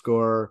at The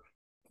Score.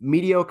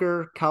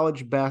 Mediocre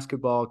college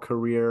basketball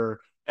career,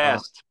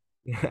 best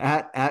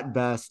at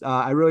best.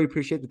 I really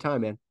appreciate the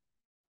time, man.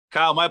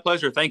 Kyle, my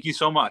pleasure. Thank you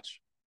so much.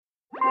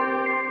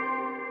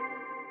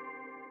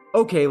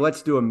 Okay,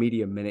 let's do a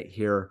media minute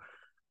here.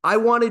 I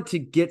wanted to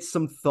get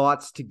some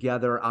thoughts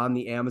together on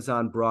the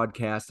Amazon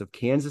broadcast of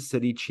Kansas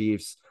City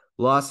Chiefs,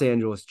 Los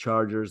Angeles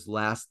Chargers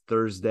last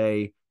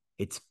Thursday.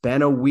 It's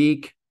been a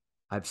week.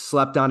 I've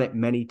slept on it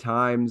many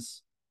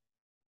times.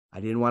 I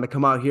didn't want to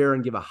come out here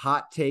and give a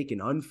hot take,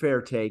 an unfair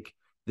take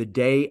the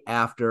day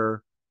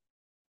after.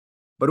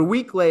 But a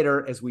week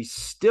later, as we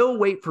still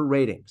wait for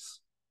ratings,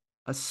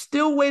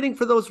 still waiting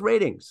for those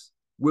ratings,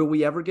 will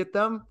we ever get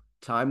them?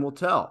 Time will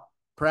tell.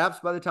 Perhaps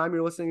by the time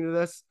you're listening to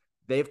this,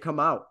 they've come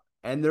out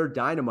and they're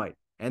dynamite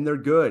and they're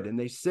good. And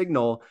they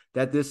signal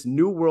that this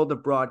new world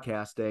of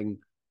broadcasting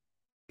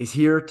is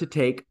here to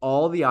take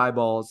all the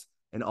eyeballs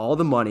and all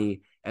the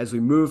money as we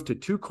move to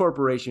 2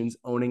 corporations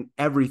owning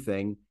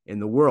everything in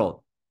the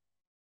world.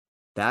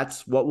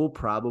 That's what will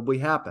probably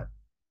happen.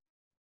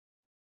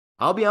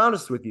 I'll be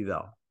honest with you,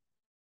 though.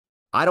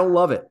 I don't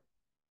love it.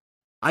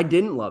 I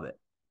didn't love it.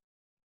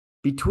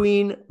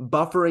 Between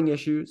buffering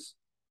issues,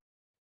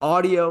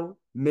 audio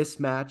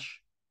mismatch,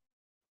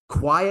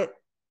 quiet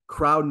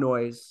crowd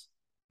noise,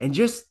 and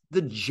just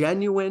the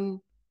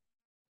genuine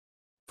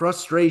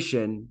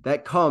frustration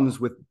that comes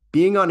with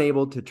being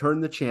unable to turn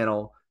the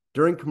channel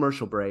during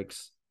commercial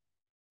breaks.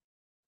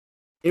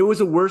 It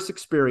was a worse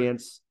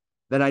experience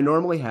than I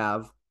normally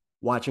have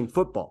watching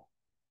football.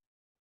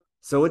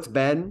 So it's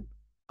been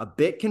a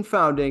bit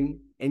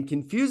confounding and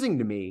confusing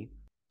to me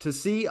to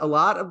see a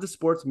lot of the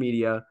sports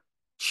media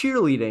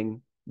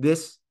cheerleading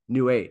this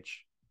new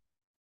age.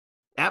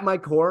 At my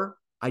core,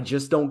 I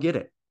just don't get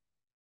it.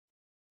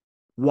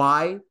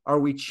 Why are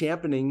we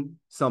championing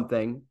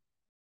something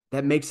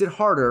that makes it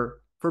harder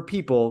for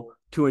people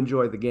to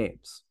enjoy the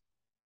games?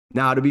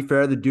 Now, to be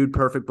fair, the Dude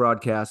Perfect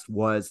broadcast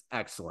was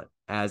excellent,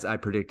 as I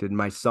predicted.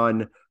 My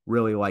son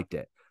really liked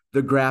it.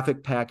 The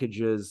graphic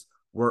packages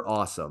were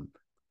awesome.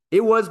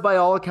 It was, by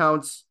all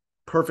accounts,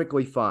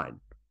 perfectly fine.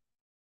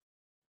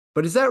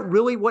 But is that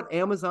really what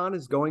Amazon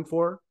is going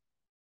for?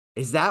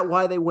 Is that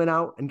why they went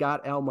out and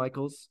got Al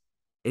Michaels?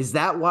 Is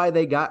that why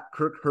they got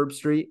Kirk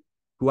Herbstreit,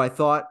 who I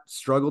thought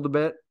struggled a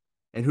bit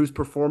and whose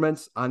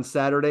performance on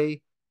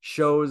Saturday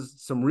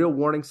shows some real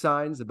warning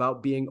signs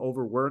about being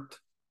overworked?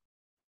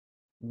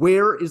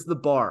 Where is the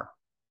bar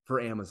for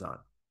Amazon?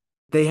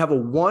 They have a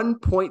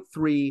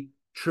 $1.3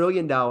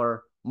 trillion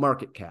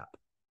market cap.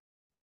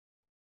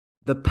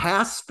 The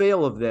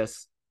pass-fail of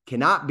this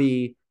cannot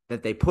be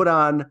that they put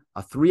on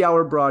a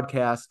 3-hour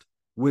broadcast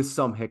with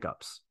some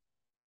hiccups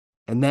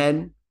and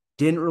then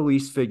didn't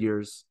release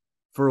figures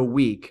for a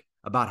week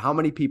about how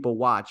many people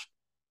watched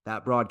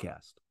that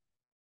broadcast.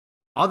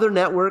 Other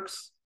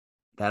networks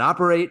that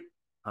operate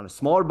on a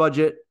smaller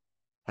budget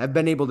have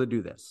been able to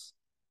do this.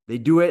 They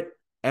do it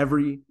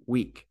every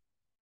week.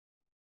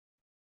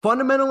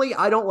 Fundamentally,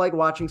 I don't like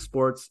watching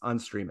sports on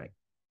streaming,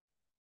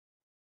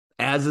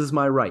 as is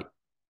my right.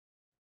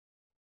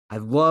 I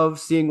love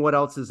seeing what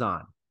else is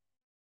on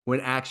when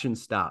action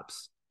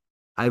stops.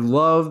 I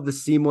love the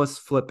seamless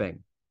flipping.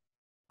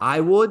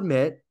 I will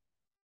admit,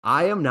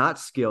 I am not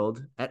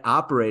skilled at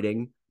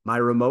operating my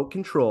remote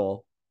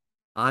control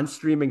on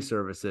streaming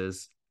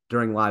services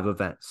during live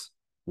events.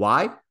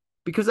 Why?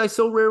 Because I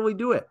so rarely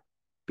do it.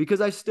 Because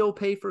I still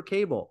pay for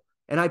cable.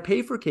 And I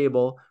pay for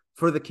cable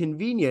for the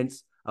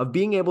convenience of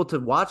being able to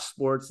watch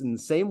sports in the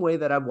same way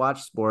that I've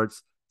watched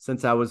sports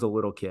since I was a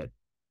little kid.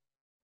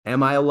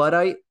 Am I a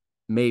Luddite?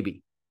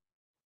 Maybe.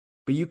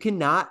 But you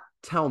cannot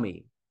tell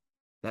me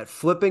that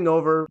flipping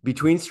over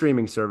between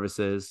streaming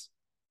services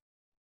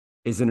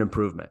is an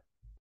improvement.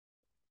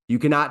 You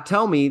cannot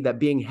tell me that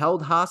being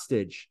held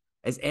hostage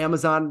as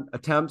Amazon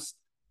attempts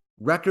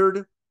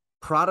record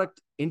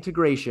product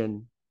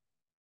integration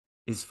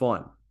is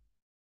fun.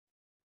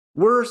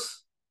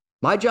 Worse,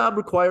 my job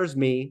requires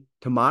me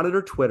to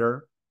monitor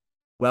Twitter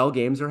while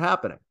games are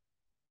happening.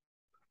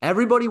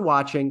 Everybody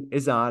watching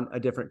is on a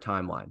different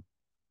timeline.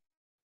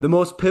 The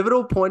most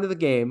pivotal point of the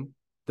game,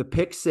 the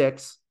pick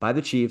six by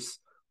the Chiefs,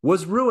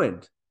 was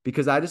ruined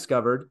because I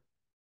discovered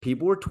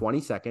people were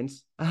 20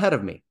 seconds ahead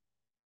of me.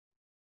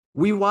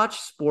 We watch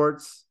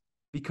sports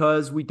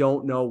because we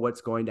don't know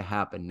what's going to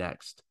happen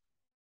next.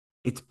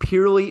 It's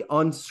purely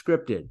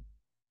unscripted.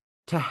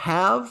 To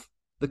have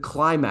the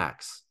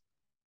climax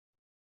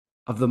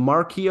of the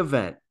marquee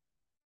event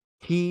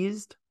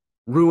teased,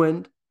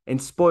 ruined,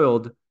 and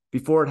spoiled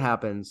before it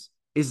happens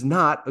is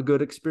not a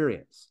good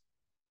experience.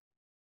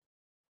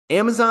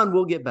 Amazon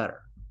will get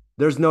better.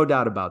 There's no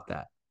doubt about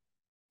that.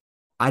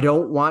 I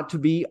don't want to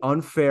be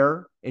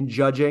unfair in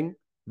judging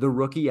the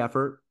rookie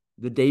effort,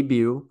 the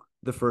debut,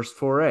 the first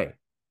foray.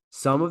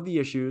 Some of the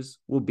issues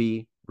will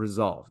be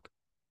resolved.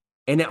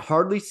 And it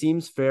hardly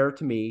seems fair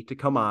to me to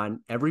come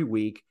on every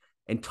week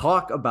and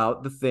talk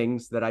about the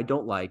things that I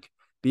don't like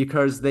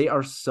because they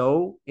are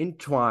so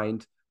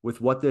entwined with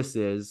what this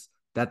is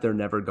that they're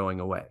never going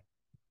away.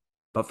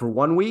 But for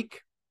 1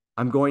 week,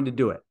 I'm going to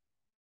do it.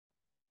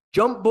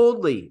 Jump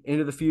boldly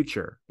into the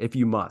future if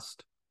you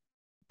must.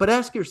 But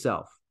ask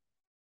yourself,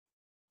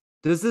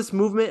 does this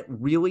movement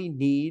really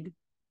need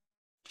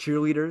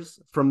cheerleaders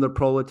from the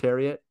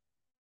proletariat?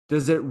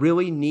 Does it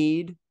really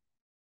need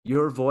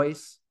your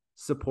voice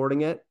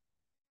supporting it?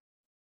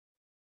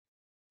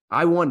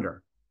 I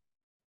wonder.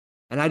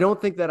 And I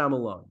don't think that I'm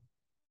alone,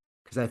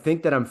 because I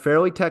think that I'm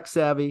fairly tech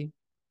savvy.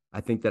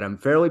 I think that I'm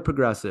fairly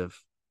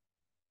progressive.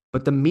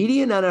 But the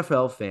median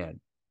NFL fan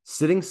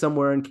sitting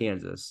somewhere in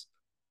Kansas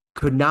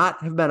could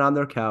not have been on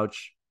their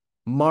couch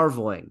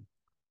marveling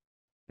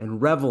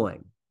and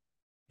reveling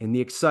in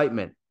the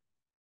excitement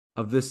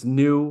of this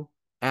new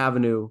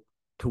avenue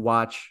to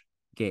watch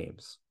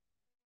games.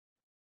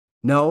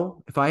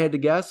 No, if I had to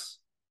guess,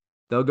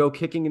 they'll go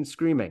kicking and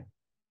screaming.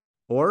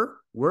 Or,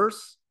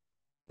 worse,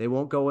 they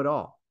won't go at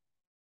all.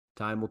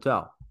 Time will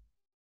tell.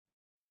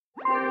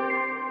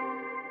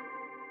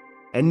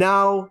 And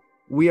now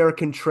we are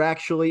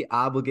contractually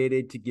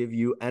obligated to give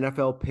you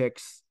NFL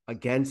picks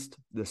against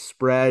the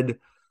spread.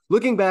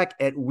 Looking back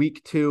at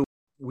week 2,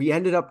 we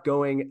ended up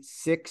going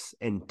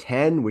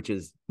 6-10, which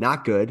is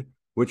not good,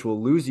 which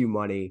will lose you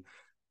money.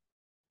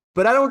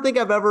 But I don't think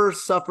I've ever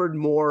suffered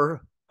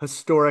more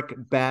historic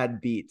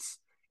bad beats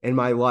in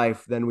my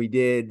life than we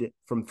did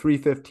from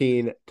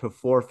 3-15 to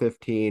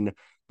 4-15.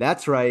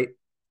 That's right.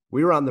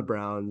 We were on the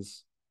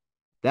Browns.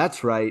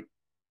 That's right.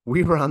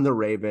 We were on the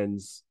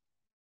Ravens.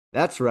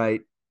 That's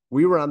right.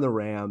 we were on the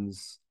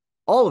Rams.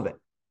 All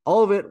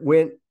of it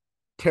went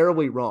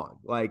terribly wrong.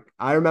 Like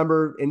I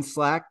remember in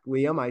Slack,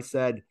 Liam, I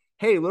said,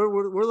 "Hey,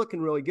 we're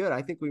looking really good.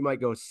 I think we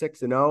might go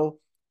 6-0."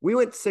 We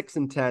went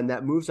 6-10.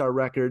 That moves our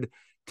record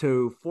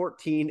to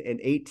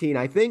 14-18.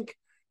 I think,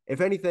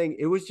 if anything,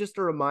 it was just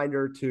a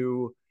reminder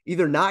to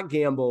either not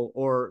gamble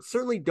or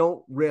certainly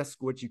don't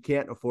risk what you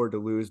can't afford to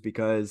lose,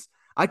 because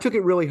I took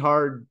it really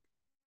hard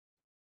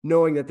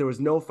knowing that there was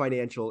no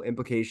financial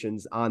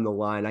implications on the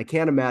line. I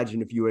can't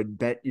imagine if you had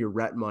bet your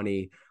rent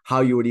money,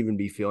 how you would even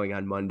be feeling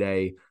on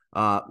Monday.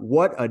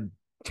 What a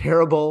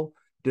terrible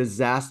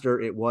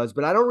disaster it was,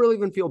 but I don't really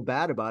even feel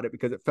bad about it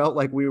because it felt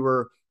like we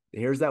were,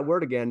 here's that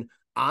word again,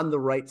 on the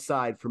right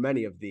side for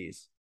many of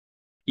these.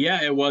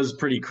 Yeah, it was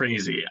pretty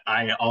crazy.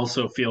 I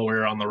also feel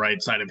we're on the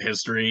right side of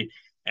history.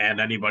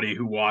 And anybody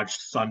who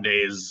watched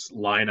Sunday's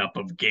lineup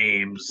of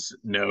games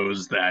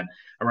knows that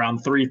around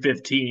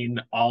 3:15,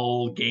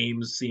 all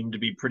games seemed to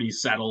be pretty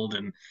settled.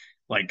 And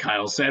like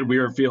Kyle said, we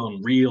were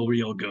feeling real,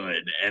 real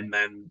good. And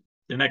then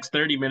the next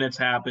 30 minutes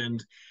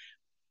happened.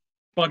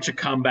 Bunch of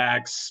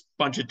comebacks,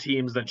 bunch of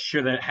teams that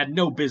should have had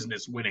no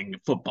business winning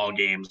football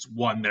games,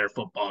 won their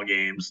football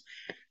games.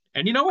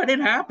 And you know what? It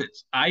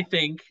happens. I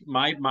think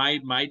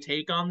my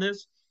take on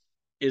this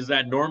is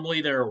that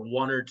normally there are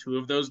one or two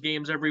of those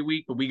games every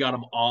week, but we got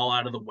them all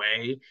out of the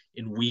way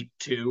in week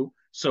 2.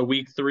 So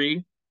week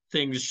 3,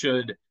 things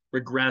should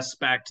regress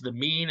back to the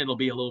mean. It'll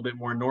be a little bit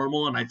more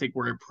normal, and I think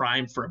we're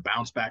primed for a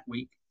bounce back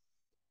week.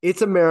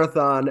 It's a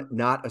marathon,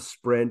 not a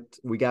sprint.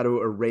 We got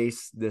to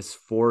erase this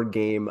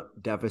 4-game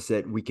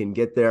deficit. We can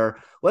get there.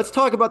 Let's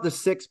talk about the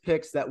 6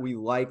 picks that we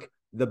like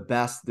the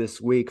best this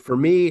week. For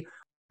me,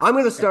 I'm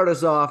going to start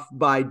us off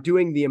by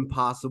doing the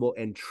impossible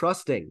and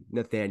trusting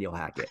Nathaniel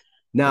Hackett.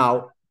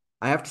 Now,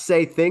 I have to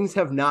say things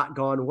have not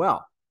gone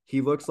well.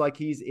 He looks like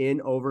he's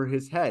in over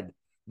his head.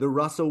 The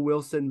Russell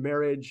Wilson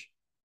marriage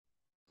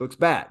looks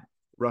bad.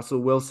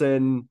 Russell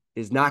Wilson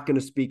is not going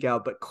to speak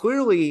out, but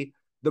clearly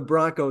the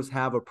Broncos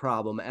have a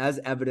problem, as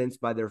evidenced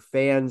by their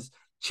fans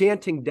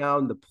chanting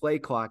down the play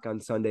clock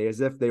on Sunday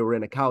as if they were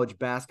in a college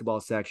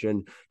basketball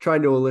section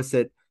trying to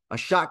elicit a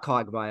shot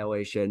clock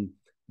violation.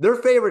 They're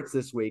favorites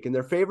this week, and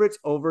they're favorites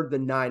over the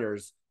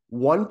Niners.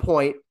 1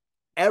 point.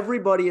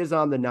 Everybody is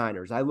on the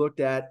Niners. I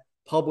looked at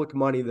public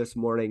money this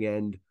morning,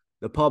 and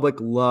the public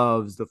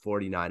loves the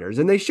 49ers,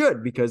 and they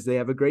should, because they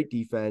have a great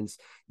defense.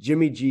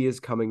 Jimmy G is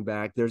coming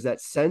back. There's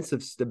that sense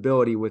of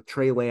stability with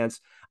Trey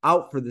Lance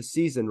out for the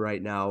season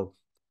right now.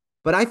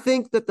 But I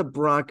think that the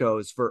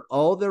Broncos, for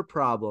all their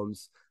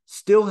problems,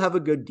 still have a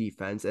good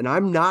defense, and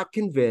I'm not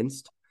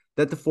convinced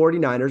that the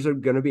 49ers are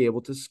going to be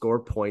able to score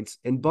points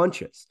in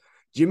bunches.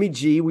 Jimmy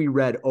G, we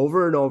read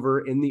over and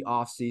over in the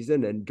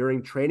offseason and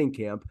during training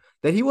camp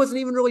that he wasn't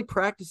even really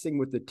practicing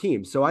with the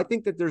team. So I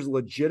think that there's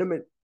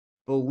legitimate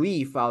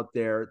belief out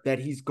there that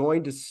he's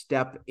going to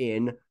step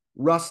in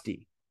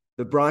rusty.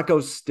 The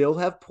Broncos still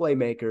have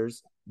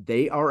playmakers.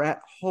 They are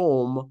at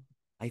home.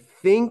 I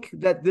think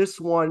that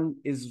this one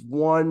is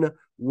one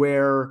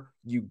where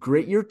you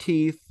grit your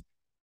teeth,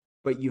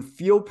 but you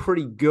feel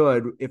pretty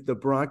good if the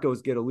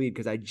Broncos get a lead,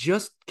 because I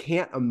just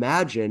can't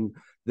imagine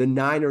the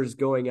Niners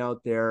going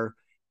out there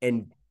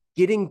and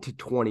getting to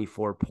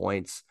 24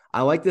 points.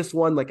 I like this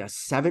one like a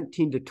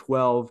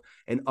 17-12,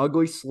 an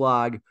ugly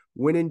slog.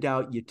 When in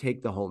doubt, you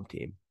take the home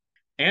team.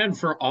 And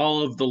for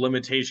all of the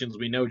limitations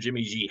we know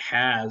Jimmy G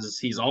has,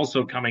 he's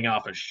also coming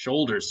off a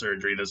shoulder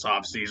surgery this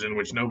offseason,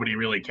 which nobody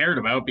really cared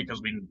about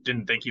because we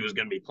didn't think he was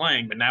going to be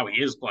playing, but now he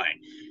is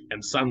playing.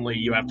 And suddenly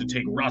you have to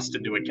take rust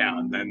into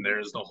account. Then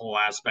there's the whole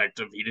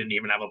aspect of he didn't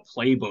even have a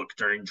playbook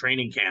during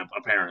training camp,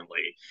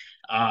 apparently.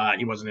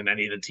 He wasn't in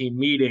any of the team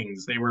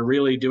meetings. They were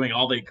really doing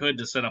all they could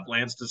to set up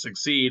Lance to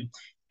succeed.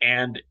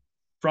 And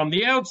from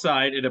the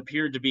outside, it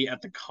appeared to be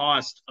at the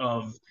cost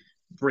of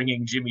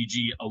bringing Jimmy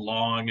G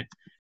along.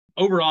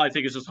 Overall, I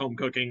think it's just home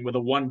cooking with a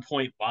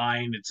 1-point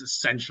line. It's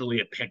essentially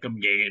a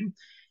pick'em game.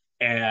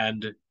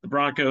 And the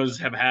Broncos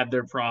have had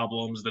their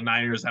problems. The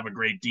Niners have a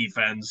great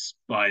defense,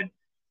 but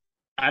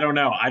I don't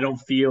know. I don't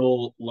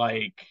feel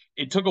like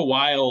it took a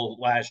while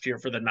last year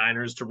for the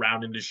Niners to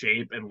round into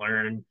shape and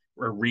learn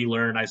or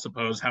relearn, I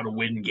suppose, how to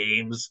win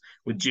games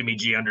with Jimmy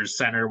G under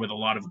center, with a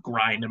lot of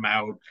grind them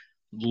out,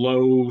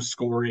 low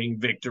scoring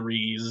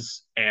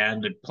victories,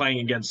 and playing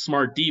against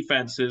smart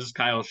defenses.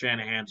 Kyle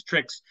Shanahan's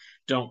tricks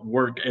don't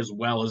work as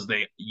well as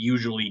they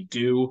usually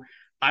do.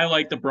 I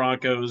like the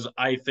Broncos.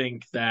 I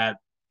think that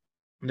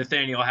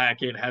Nathaniel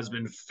Hackett has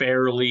been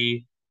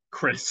fairly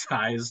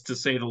criticized, to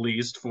say the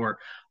least, for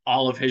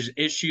all of his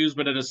issues,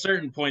 but at a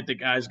certain point, the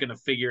guy's going to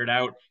figure it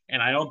out.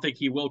 And I don't think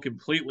he will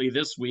completely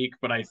this week,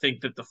 but I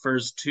think that the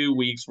first 2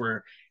 weeks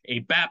were a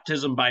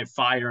baptism by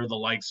fire, the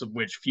likes of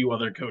which few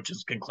other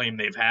coaches can claim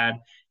they've had.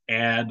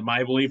 And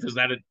my belief is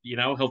that,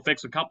 he'll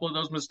fix a couple of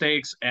those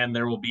mistakes and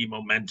there will be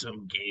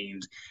momentum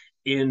gained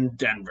in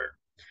Denver.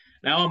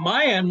 Now, on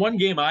my end, one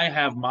game I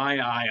have my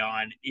eye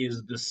on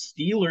is the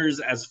Steelers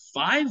as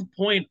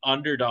 5-point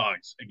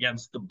underdogs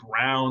against the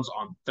Browns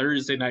on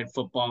Thursday Night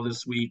Football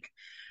this week.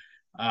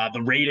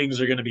 The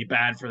ratings are going to be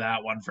bad for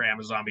that one for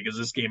Amazon because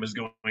this game is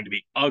going to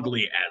be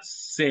ugly as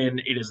sin.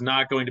 It is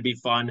not going to be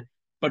fun.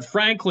 But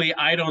frankly,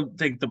 I don't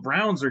think the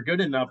Browns are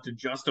good enough to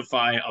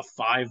justify a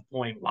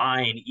 5-point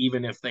line,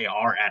 even if they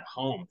are at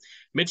home.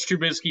 Mitch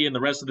Trubisky and the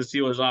rest of the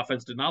Steelers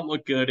offense did not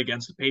look good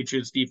against the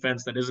Patriots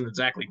defense that isn't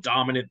exactly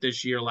dominant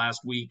this year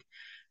last week.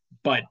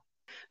 But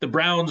the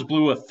Browns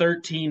blew a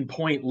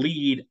 13-point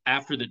lead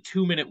after the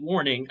 2-minute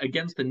warning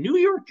against the New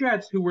York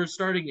Jets, who were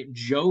starting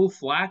Joe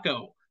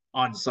Flacco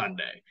on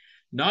Sunday.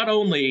 Not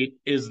only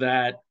is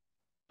that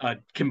a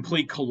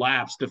complete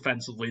collapse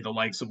defensively, the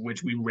likes of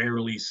which we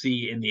rarely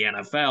see in the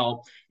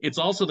NFL, it's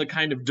also the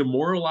kind of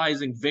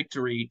demoralizing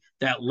victory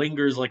that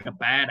lingers like a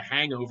bad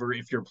hangover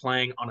if you're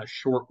playing on a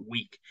short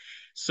week.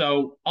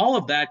 So all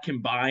of that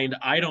combined,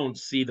 I don't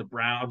see the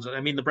Browns.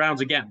 I mean, the Browns,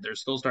 again, they're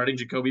still starting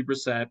Jacoby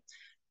Brissett.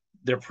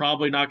 They're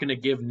probably not going to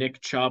give Nick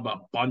Chubb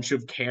a bunch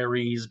of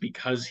carries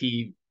because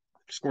he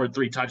scored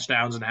 3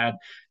 touchdowns and had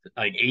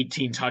like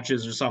 18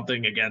 touches or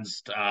something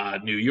against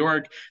New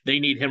York. They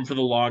need him for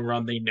the long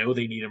run. They know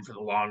they need him for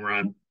the long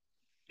run.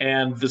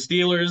 And the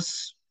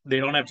Steelers, they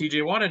don't have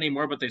TJ Watt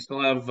anymore, but they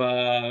still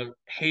have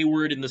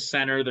Hayward in the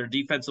center. Their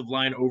defensive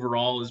line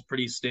overall is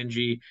pretty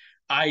stingy.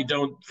 I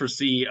don't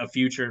foresee a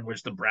future in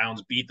which the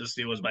Browns beat the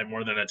Steelers by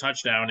more than a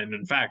touchdown. And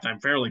in fact,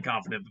 I'm fairly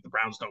confident that the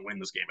Browns don't win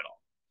this game at all.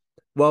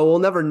 Well, we'll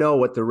never know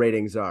what the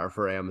ratings are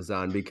for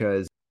Amazon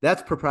because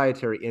that's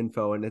proprietary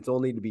info and it's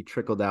only to be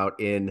trickled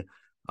out in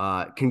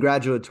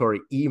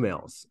congratulatory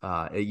emails.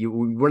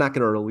 We're not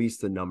going to release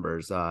the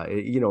numbers.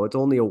 It's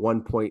only a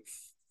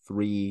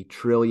 $1.3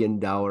 trillion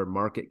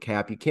market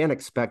cap. You can't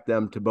expect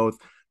them to both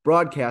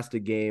broadcast a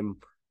game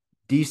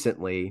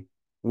decently,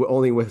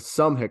 only with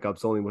some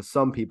hiccups, only with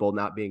some people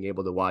not being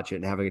able to watch it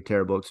and having a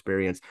terrible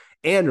experience,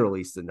 and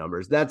release the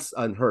numbers. That's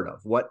unheard of.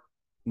 What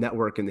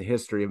network in the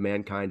history of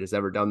mankind has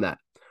ever done that?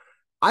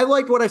 I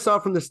liked what I saw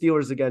from the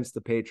Steelers against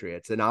the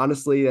Patriots. And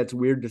honestly, that's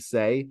weird to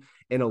say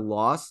in a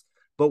loss.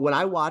 But when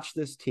I watch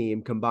this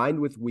team combined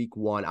with week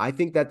 1, I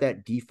think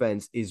that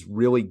defense is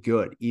really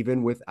good,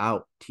 even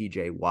without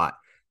TJ Watt.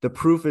 The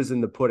proof is in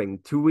the pudding.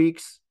 2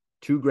 weeks,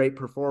 2 great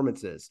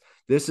performances.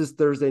 This is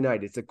Thursday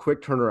night. It's a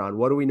quick turnaround.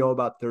 What do we know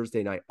about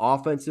Thursday night?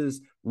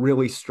 Offenses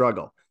really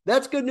struggle.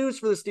 That's good news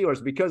for the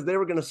Steelers because they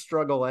were going to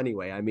struggle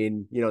anyway. I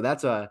mean,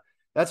 that's a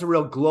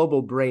real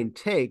global brain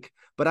take,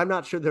 but I'm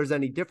not sure there's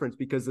any difference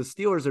because the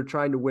Steelers are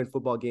trying to win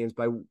football games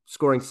by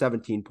scoring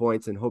 17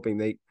 points and hoping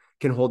they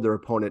can hold their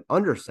opponent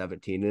under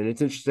 17. And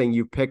it's interesting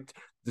you picked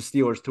the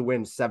Steelers to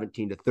win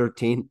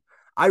 17-13.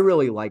 I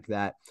really like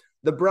that.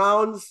 The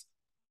Browns,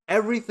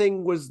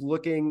 everything was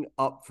looking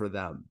up for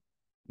them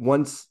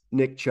once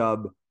Nick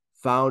Chubb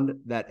found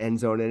that end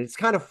zone. And it's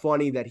kind of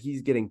funny that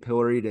he's getting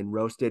pilloried and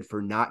roasted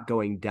for not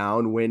going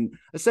down when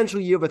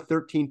essentially you have a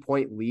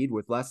 13-point lead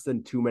with less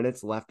than 2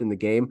 minutes left in the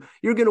game.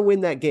 You're going to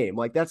win that game.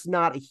 Like, that's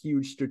not a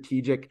huge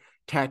strategic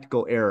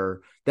tactical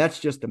error. That's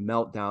just a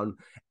meltdown.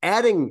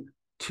 Adding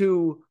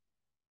to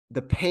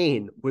the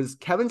pain was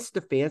Kevin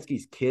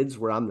Stefanski's kids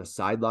were on the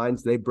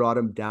sidelines. They brought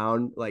him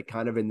down, like,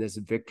 kind of in this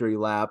victory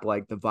lap.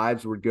 Like, the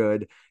vibes were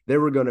good. They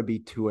were going to be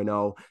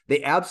 2-0.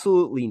 They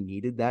absolutely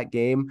needed that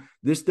game.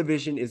 This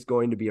division is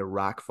going to be a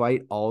rock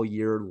fight all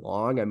year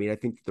long. I mean, I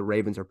think the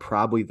Ravens are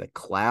probably the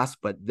class,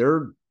 but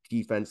their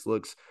defense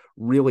looks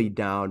really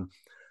down.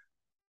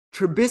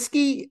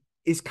 Trubisky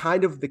is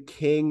kind of the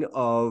king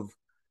of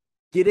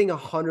getting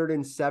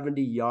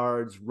 170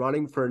 yards,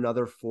 running for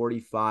another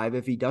 45.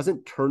 If he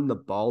doesn't turn the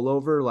ball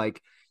over,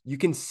 like, you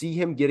can see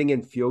him getting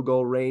in field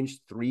goal range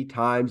 3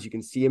 times. You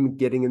can see him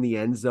getting in the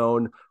end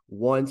zone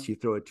once. You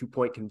throw a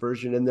 2-point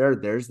conversion in there.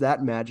 There's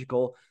that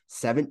magical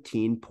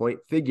 17-point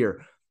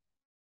figure.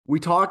 We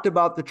talked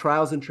about the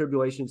trials and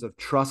tribulations of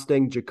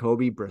trusting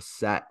Jacoby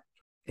Brissett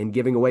and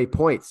giving away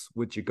points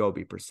with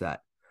Jacoby Brissett.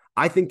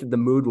 I think that the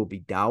mood will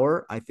be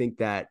dour. I think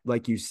that,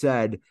 like you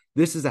said,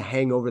 this is a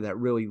hangover that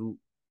really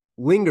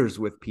lingers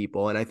with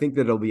people. And I think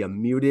that it'll be a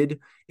muted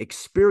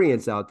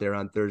experience out there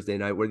on Thursday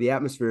night where the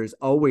atmosphere is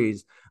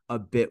always a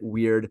bit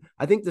weird.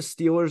 I think the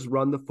Steelers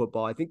run the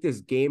football. I think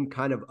this game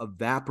kind of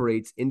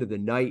evaporates into the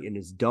night and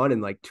is done in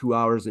like 2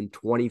 hours and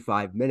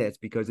 25 minutes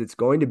because it's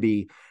going to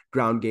be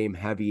ground game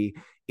heavy.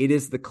 It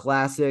is the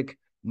classic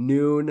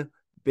noon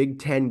Big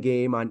Ten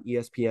game on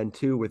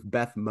ESPN2 with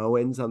Beth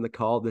Mowins on the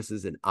call. This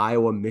is an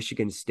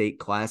Iowa-Michigan State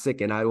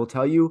classic. And I will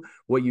tell you,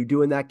 what you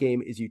do in that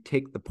game is you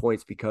take the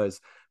points because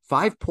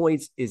 5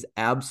 points is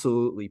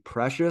absolutely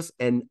precious.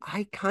 And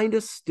I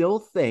still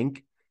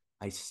think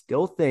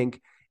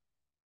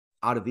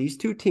out of these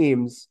 2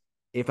 teams,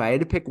 if I had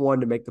to pick one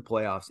to make the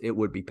playoffs, it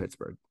would be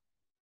Pittsburgh.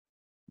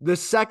 The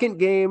second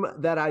game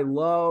that I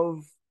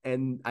love,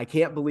 and I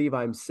can't believe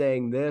I'm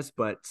saying this,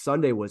 but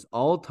Sunday was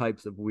all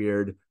types of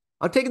weird.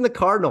 I'm taking the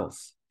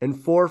Cardinals and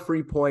 4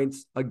 free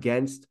points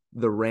against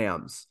the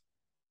Rams.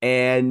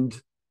 And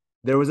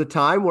there was a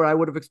time where I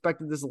would have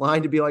expected this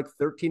line to be like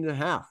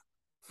 13.5,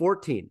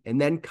 14. And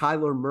then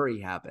Kyler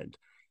Murray happened.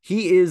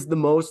 He is the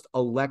most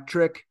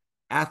electric,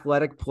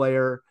 athletic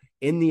player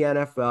in the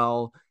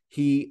NFL.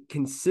 He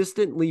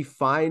consistently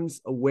finds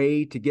a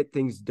way to get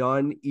things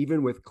done,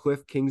 even with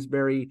Cliff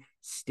Kingsbury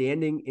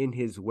standing in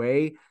his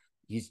way.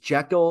 He's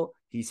Jekyll,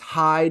 he's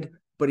Hyde,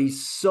 but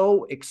he's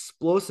so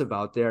explosive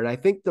out there. And I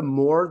think the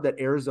more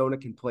that Arizona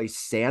can play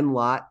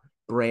Sandlot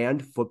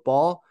brand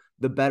football,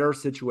 the better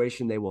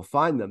situation they will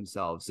find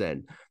themselves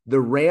in.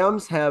 The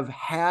Rams have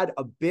had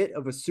a bit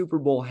of a Super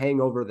Bowl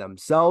hangover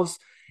themselves.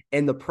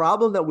 And the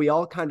problem that we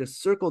all kind of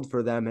circled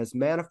for them has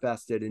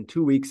manifested in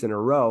 2 weeks in a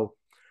row.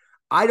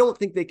 I don't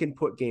think they can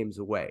put games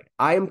away.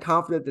 I am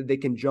confident that they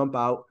can jump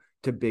out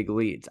to big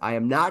leads. I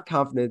am not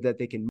confident that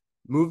they can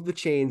move the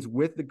chains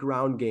with the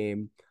ground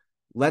game,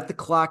 let the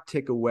clock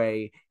tick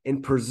away,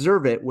 and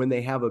preserve it when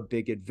they have a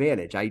big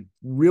advantage. I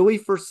really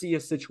foresee a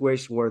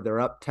situation where they're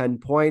up 10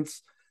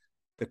 points.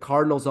 The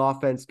Cardinals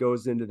offense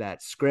goes into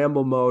that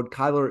scramble mode.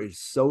 Kyler is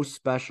so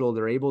special.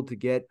 They're able to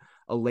get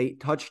a late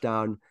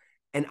touchdown.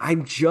 And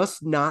I'm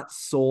just not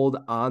sold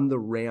on the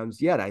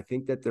Rams yet. I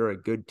think that they're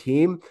a good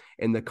team,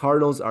 and the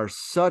Cardinals are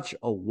such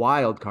a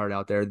wild card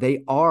out there.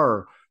 They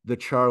are the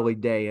Charlie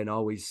Day and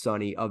Always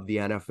Sunny of the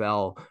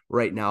NFL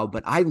right now.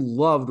 But I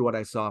loved what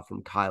I saw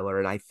from Kyler,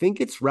 and I think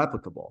it's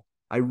replicable.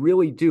 I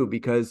really do,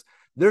 because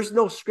there's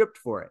no script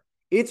for it.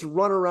 It's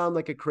run around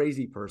like a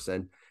crazy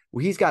person.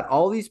 He's got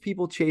all these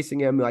people chasing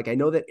him. Like, I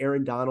know that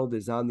Aaron Donald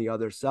is on the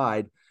other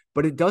side,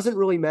 but it doesn't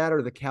really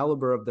matter the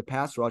caliber of the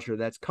pass rusher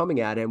that's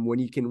coming at him when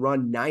he can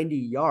run 90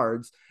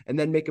 yards and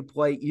then make a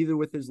play either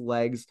with his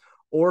legs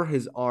or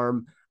his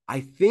arm.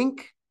 I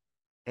think,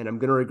 and I'm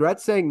going to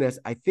regret saying this,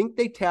 I think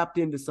they tapped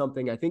into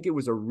something. I think it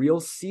was a real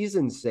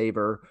season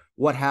saver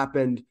what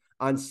happened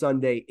on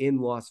Sunday in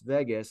Las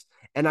Vegas.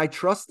 And I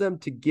trust them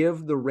to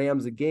give the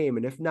Rams a game.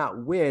 And if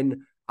not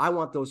win, I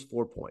want those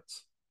 4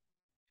 points.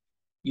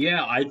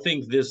 Yeah, I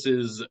think this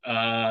is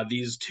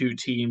these two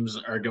teams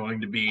are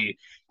going to be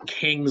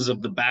kings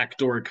of the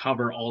backdoor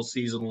cover all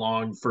season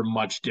long for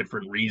much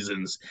different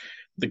reasons.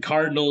 The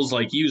Cardinals,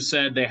 like you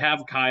said, they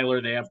have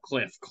Kyler, they have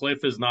Cliff.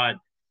 Cliff is not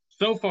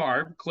so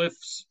far.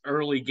 Cliff's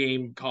early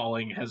game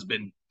calling has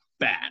been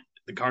bad.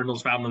 The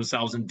Cardinals found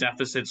themselves in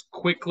deficits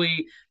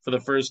quickly for the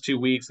first 2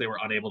 weeks. They were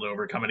unable to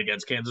overcome it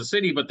against Kansas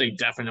City, but they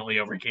definitely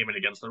overcame it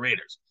against the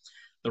Raiders.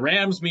 The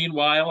Rams,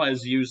 meanwhile,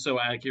 as you so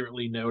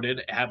accurately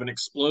noted, have an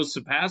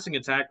explosive passing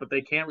attack, but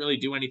they can't really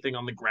do anything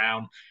on the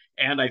ground.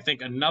 And I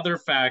think another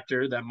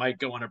factor that might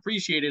go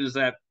unappreciated is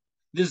that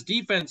this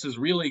defense is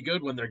really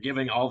good when they're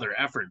giving all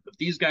their effort. But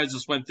these guys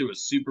just went through a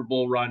Super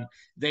Bowl run.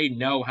 They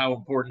know how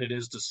important it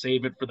is to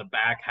save it for the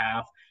back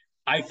half.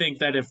 I think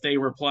that if they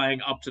were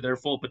playing up to their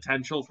full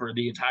potential for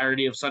the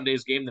entirety of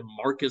Sunday's game, then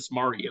Marcus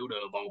Mariota,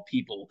 of all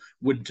people,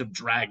 wouldn't have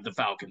dragged the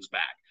Falcons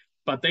back.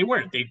 But they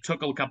weren't. They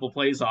took a couple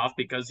plays off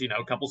because,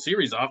 a couple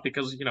series off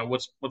because,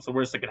 what's the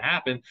worst that could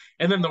happen?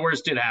 And then the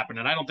worst did happen.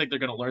 And I don't think they're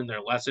going to learn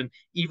their lesson,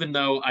 even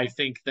though I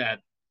think that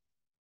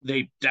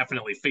they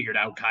definitely figured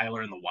out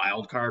Kyler in the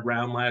wild card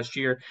round last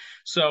year.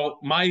 So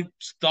my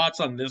thoughts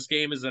on this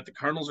game is that the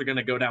Cardinals are going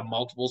to go down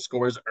multiple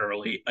scores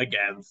early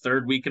again,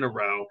 third week in a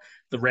row.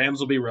 The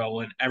Rams will be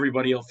rolling.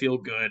 Everybody will feel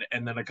good.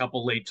 And then a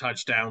couple late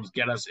touchdowns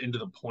get us into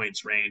the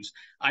points range.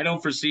 I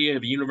don't foresee a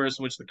universe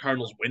in which the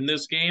Cardinals win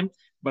this game,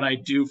 but I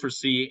do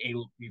foresee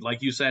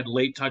like you said,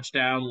 late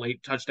touchdown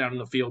in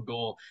the field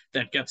goal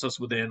that gets us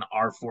within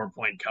our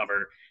 4-point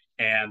cover.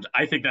 And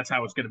I think that's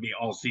how it's going to be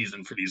all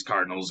season for these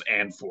Cardinals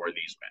and for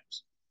these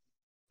Rams.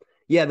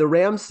 Yeah, the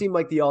Rams seem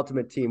like the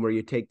ultimate team where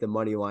you take the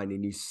money line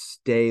and you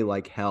stay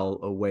like hell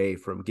away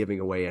from giving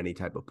away any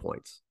type of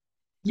points.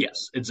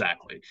 Yes,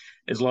 exactly.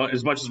 As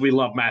much as we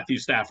love Matthew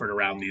Stafford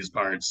around these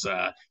parts,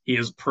 he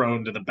is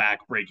prone to the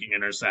back-breaking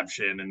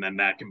interception, and then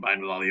that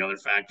combined with all the other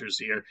factors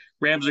here.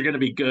 Rams are going to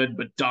be good,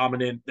 but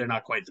dominant. They're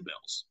not quite the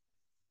Bills.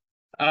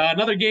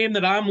 Another game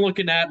that I'm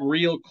looking at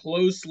real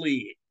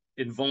closely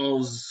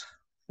involves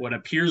what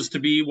appears to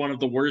be one of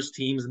the worst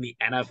teams in the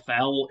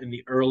NFL in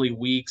the early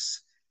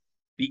weeks,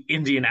 the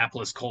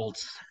Indianapolis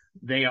Colts.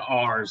 They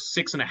are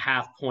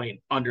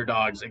 6.5-point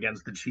underdogs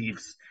against the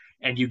Chiefs,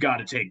 and you got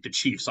to take the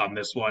Chiefs on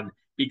this one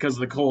because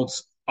the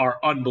Colts are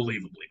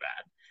unbelievably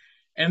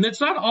bad. And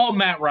it's not all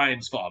Matt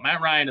Ryan's fault. Matt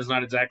Ryan has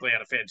not exactly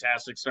had a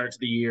fantastic start to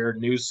the year.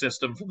 New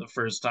system for the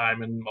first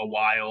time in a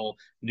while,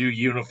 new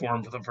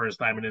uniform for the first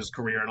time in his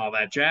career and all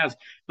that jazz.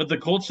 But the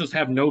Colts just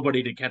have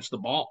nobody to catch the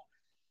ball.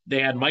 They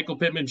had Michael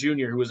Pittman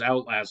Jr., who was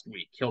out last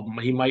week.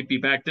 He might be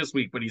back this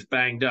week, but he's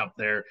banged up.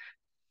 Their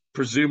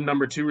presumed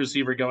number 2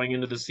 receiver going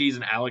into the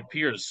season, Alec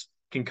Pierce,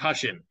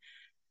 concussion.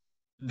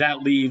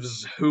 That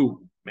leaves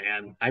who,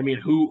 man? I mean,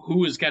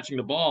 who is catching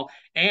the ball?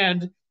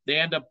 And they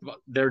end up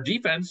their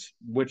defense,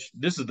 which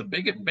this is the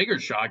bigger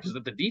shock, is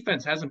that the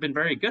defense hasn't been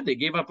very good. They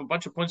gave up a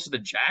bunch of points to the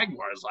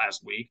Jaguars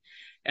last week,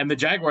 and the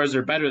Jaguars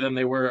are better than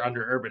they were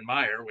under Urban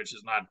Meyer, which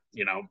is not,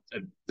 a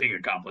big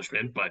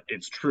accomplishment, but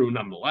it's true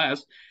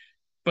nonetheless.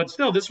 But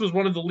still, this was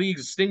one of the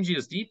league's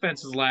stingiest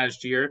defenses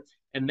last year,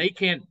 and they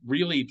can't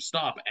really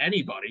stop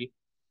anybody.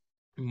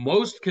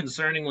 Most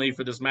concerningly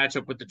for this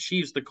matchup with the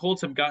Chiefs, the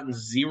Colts have gotten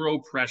zero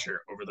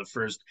pressure over the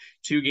first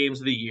 2 games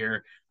of the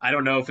year. I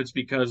don't know if it's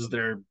because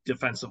their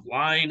defensive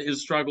line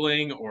is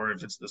struggling or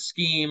if it's the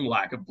scheme,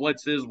 lack of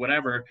blitzes,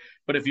 whatever.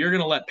 But if you're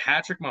going to let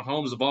Patrick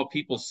Mahomes, of all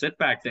people, sit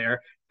back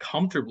there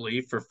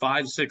comfortably for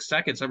 5-6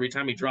 seconds every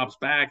time he drops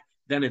back,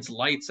 then it's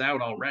lights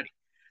out already.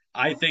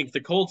 I think the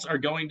Colts are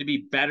going to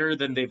be better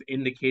than they've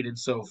indicated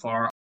so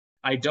far.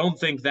 I don't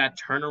think that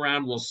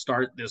turnaround will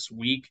start this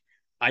week.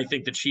 I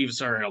think the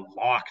Chiefs are a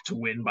lock to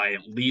win by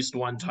at least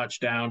 1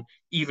 touchdown,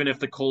 even if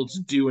the Colts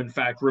do, in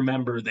fact,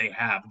 remember they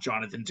have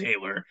Jonathan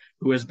Taylor,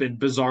 who has been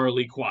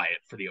bizarrely quiet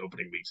for the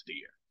opening weeks of the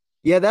year.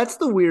 Yeah, that's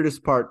the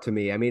weirdest part to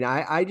me. I mean,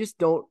 I just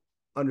don't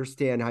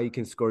understand how you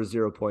can score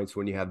 0 points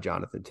when you have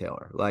Jonathan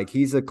Taylor. Like,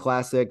 he's a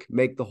classic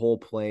make the whole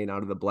plane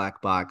out of the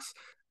black box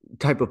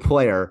type of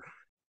player.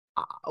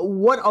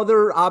 What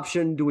other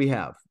option do we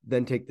have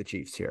than take the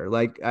Chiefs here?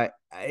 Like,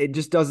 it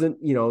just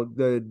doesn't,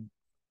 the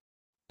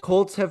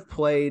Colts have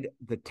played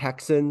the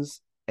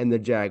Texans and the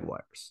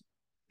Jaguars,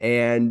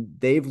 and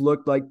they've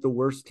looked like the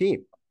worst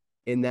team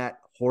in that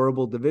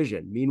horrible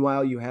division.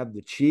 Meanwhile, you have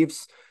the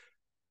Chiefs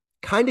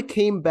kind of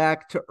came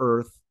back to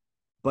earth,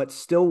 but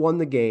still won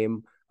the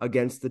game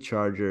against the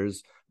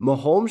Chargers.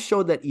 Mahomes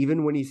showed that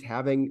even when he's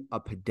having a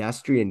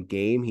pedestrian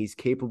game, he's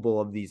capable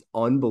of these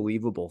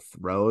unbelievable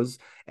throws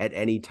at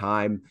any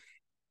time.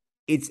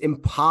 It's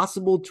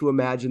impossible to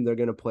imagine they're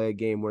going to play a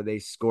game where they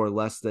score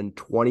less than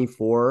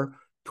 24,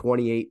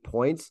 28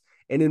 points.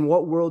 And in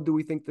what world do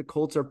we think the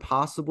Colts are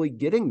possibly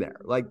getting there?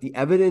 Like, the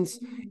evidence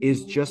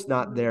is just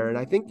not there. And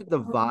I think that the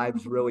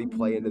vibes really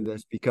play into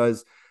this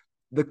because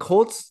the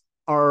Colts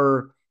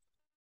are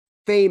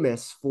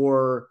famous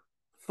for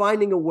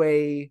finding a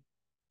way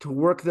to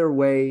work their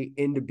way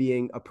into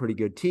being a pretty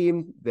good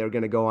team. They're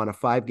going to go on a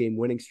 5-game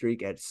winning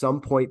streak at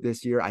some point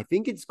this year. I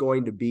think it's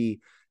going to be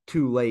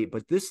too late,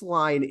 but this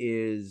line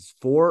is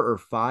 4 or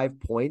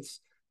 5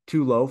 points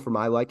too low for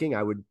my liking.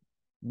 I would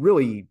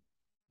really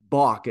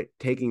balk at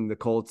taking the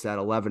Colts at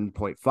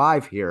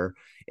 11.5 here,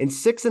 and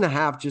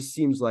 6.5 just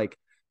seems like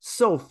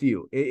so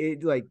few.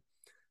 It like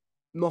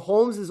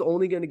Mahomes is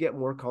only going to get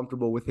more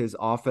comfortable with his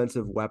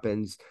offensive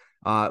weapons.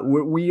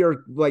 We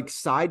are like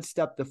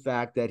sidestep the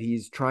fact that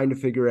he's trying to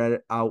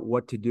figure out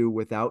what to do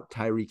without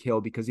Tyreek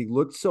Hill because he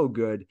looked so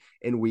good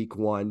in week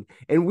 1,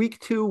 and week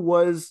 2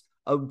 was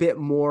a bit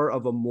more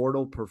of a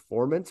mortal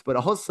performance, but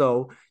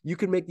also you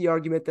can make the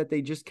argument that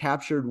they just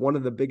captured one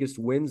of the biggest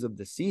wins of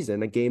the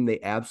season, a game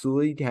they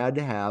absolutely had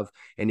to have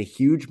in a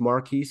huge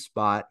marquee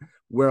spot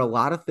where a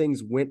lot of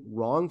things went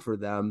wrong for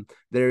them.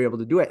 They were able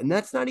to do it. And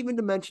that's not even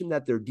to mention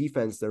that their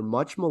defense, their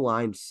much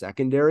maligned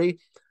secondary,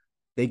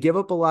 they give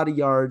up a lot of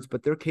yards,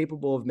 but they're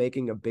capable of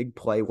making a big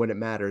play when it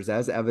matters,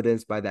 as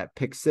evidenced by that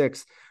pick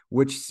 6,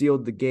 which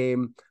sealed the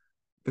game.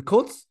 The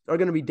Colts are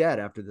going to be dead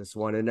after this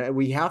one, and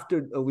we have to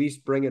at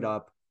least bring it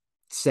up.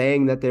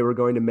 Saying that they were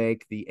going to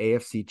make the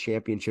AFC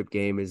Championship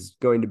game is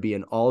going to be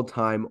an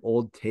all-time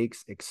old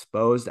takes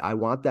exposed. I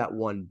want that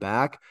one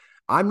back.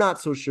 I'm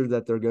not so sure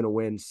that they're going to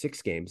win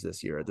 6 games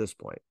this year at this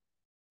point.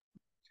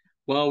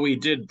 Well, we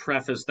did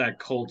preface that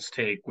Colts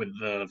take with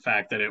the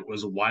fact that it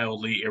was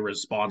wildly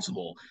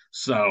irresponsible.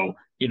 So,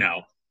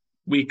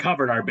 we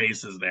covered our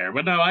bases there.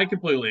 But no, I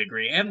completely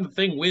agree. And the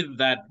thing with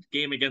that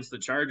game against the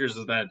Chargers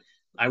is that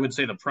I would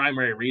say the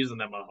primary reason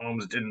that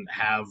Mahomes didn't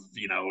have,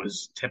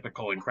 his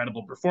typical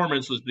incredible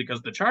performance was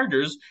because the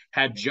Chargers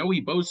had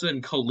Joey Bosa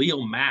and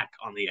Khalil Mack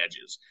on the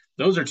edges.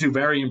 Those are 2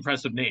 very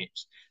impressive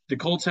names. The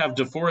Colts have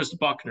DeForest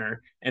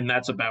Buckner, and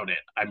that's about it.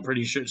 I'm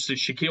pretty sure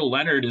Shaquille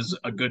Leonard is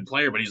a good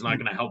player, but he's not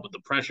going to help with the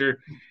pressure.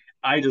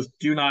 I just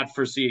do not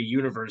foresee a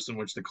universe in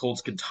which the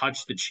Colts can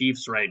touch the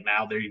Chiefs right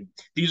now.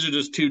 These are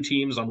just 2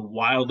 teams on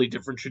wildly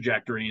different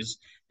trajectories,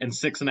 and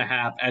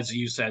 6.5, as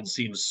you said,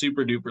 seems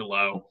super duper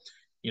low.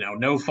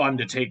 No fun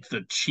to take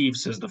the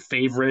Chiefs as the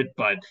favorite,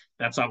 but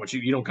that's not what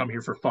you don't come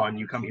here for fun.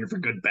 You come here for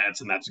good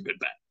bets, and that's a good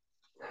bet.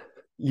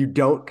 You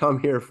don't come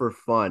here for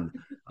fun.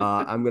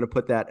 I'm going to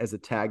put that as a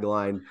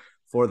tagline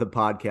for the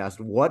podcast.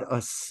 What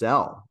a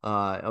sell.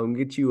 I'm going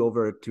to get you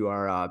over to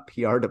our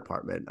PR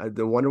department. I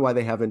wonder why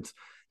they haven't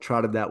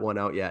trotted that one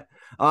out yet.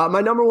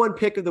 My number 1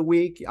 pick of the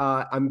week,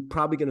 I'm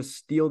probably going to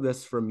steal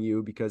this from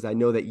you because I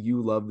know that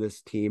you love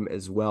this team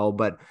as well,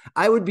 but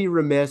I would be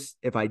remiss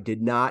if I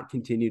did not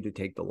continue to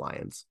take the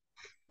Lions.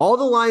 All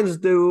the Lions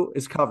do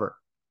is cover.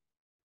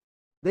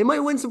 They might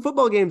win some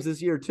football games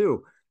this year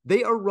too.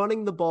 They are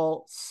running the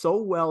ball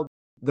so well.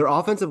 Their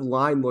offensive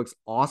line looks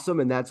awesome,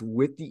 and that's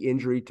with the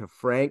injury to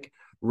Frank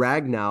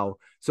Ragnow.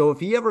 So if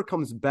he ever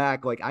comes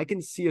back, like, I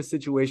can see a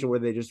situation where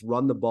they just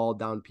run the ball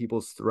down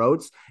people's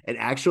throats and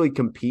actually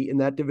compete in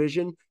that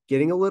division,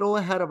 getting a little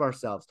ahead of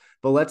ourselves.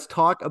 But let's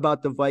talk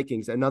about the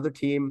Vikings, another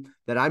team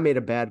that I made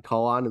a bad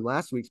call on in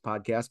last week's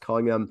podcast,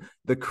 calling them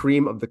the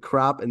cream of the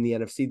crop in the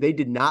NFC. They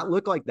did not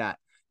look like that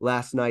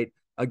last night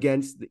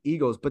against the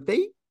Eagles, but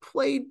they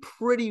played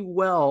pretty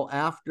well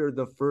after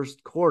the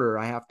first quarter,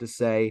 I have to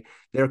say.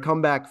 Their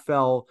comeback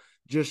fell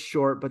just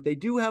short, but they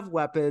do have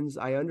weapons.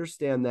 I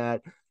understand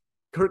that.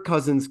 Kirk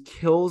Cousins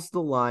kills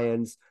the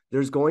Lions.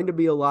 There's going to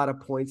be a lot of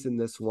points in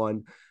this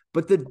one,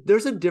 but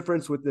there's a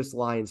difference with this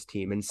Lions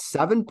team, and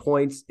 7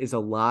 points is a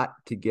lot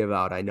to give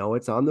out. I know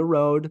it's on the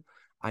road.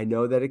 I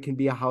know that it can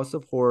be a house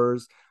of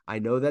horrors. I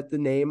know that the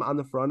name on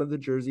the front of the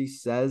jersey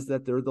says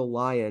that they're the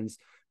Lions,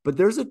 but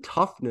there's a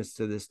toughness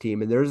to this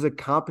team, and there's a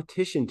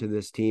competition to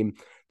this team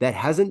that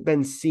hasn't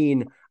been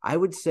seen, I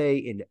would say,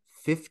 in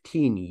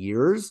 15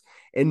 years.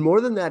 And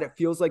more than that, it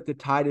feels like the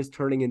tide is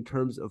turning in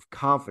terms of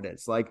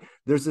confidence. Like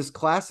there's this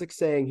classic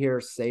saying here,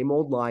 same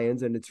old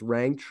Lions, and it's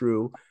rang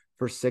true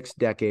for 6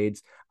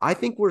 decades. I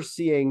think we're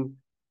seeing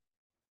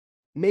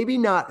maybe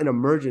not an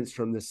emergence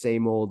from the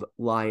same old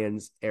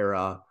Lions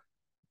era,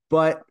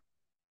 but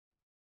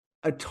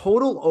a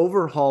total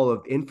overhaul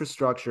of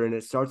infrastructure. And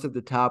it starts at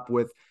the top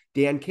with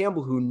Dan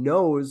Campbell, who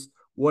knows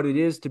what it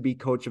is to be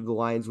coach of the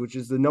Lions, which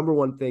is the number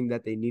one thing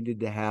that they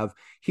needed to have.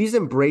 He's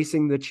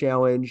embracing the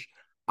challenge.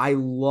 I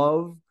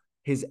love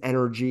his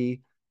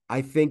energy.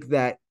 I think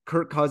that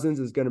Kirk Cousins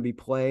is going to be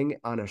playing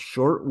on a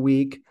short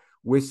week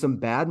with some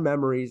bad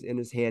memories in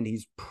his hand.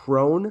 He's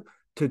prone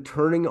to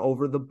turning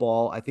over the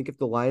ball. I think if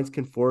the Lions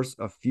can force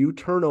a few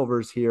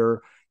turnovers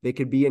here, they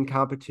could be in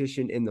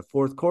competition in the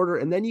fourth quarter.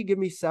 And then you give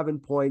me 7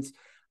 points.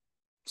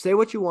 Say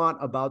what you want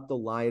about the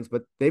Lions,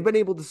 but they've been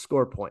able to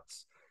score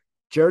points.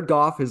 Jared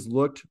Goff has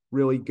looked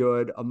really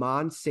good.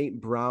 Amon St.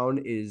 Brown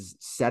is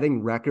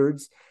setting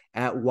records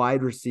at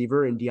wide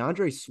receiver, and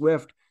DeAndre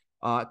Swift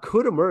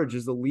could emerge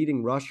as the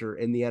leading rusher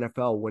in the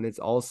NFL when it's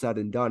all said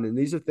and done. And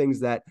these are things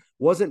that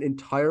wasn't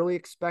entirely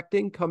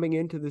expecting coming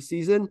into the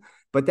season,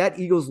 but that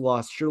Eagles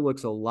loss sure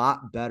looks a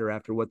lot better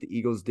after what the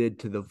Eagles did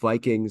to the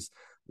Vikings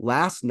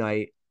last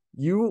night.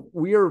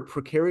 We are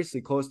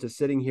precariously close to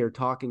sitting here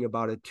talking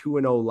about a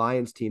 2-0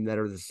 Lions team that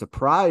are the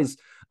surprise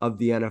of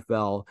the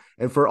NFL.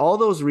 And for all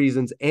those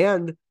reasons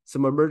and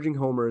some emerging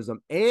homerism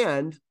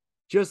and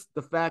just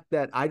the fact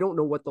that I don't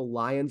know what the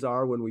Lions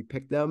are when we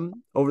pick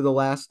them over the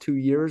last 2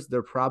 years,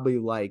 they're probably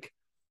like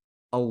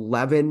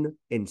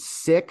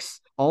 11-6.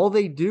 All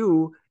they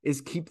do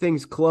is keep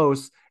things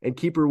close and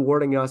keep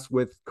rewarding us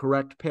with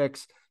correct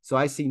picks. So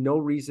I see no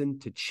reason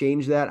to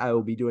change that. I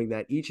will be doing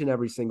that each and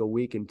every single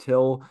week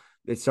until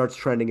it starts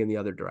trending in the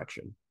other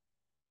direction.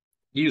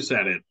 You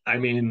said it. I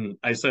mean,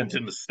 I sent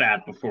in the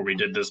stat before we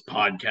did this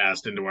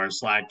podcast into our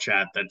Slack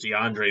chat that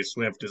DeAndre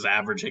Swift is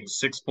averaging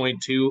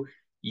 6.2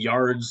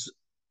 yards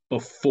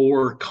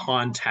before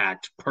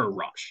contact per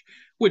rush,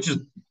 which is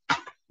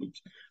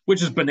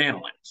banana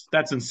lands.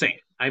 That's insane.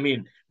 I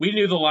mean, we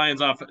knew the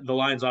Lions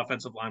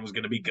offensive line was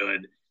going to be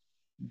good.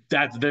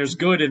 There's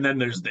good, and then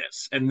there's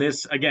this. And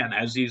this, again,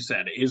 as you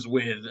said, is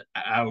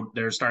without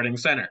their starting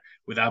center,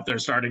 without their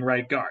starting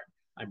right guard.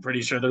 I'm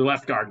pretty sure their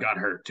left guard got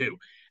hurt too.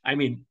 I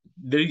mean,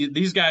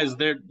 these guys,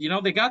 they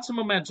got some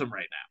momentum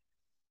right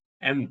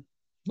now. And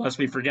lest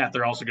we forget,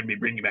 they're also going to be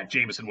bringing back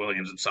Jameson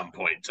Williams at some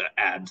point to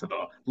add to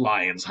the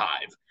Lions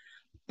hive.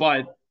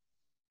 But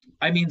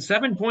I mean,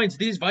 7 points.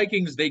 These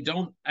Vikings, they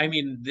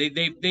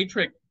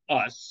trick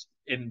us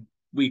in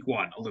week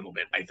 1 a little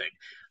bit. I think.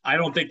 I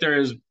don't think they're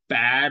as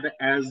bad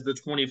as the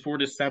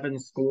 24-7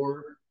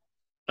 score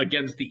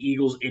against the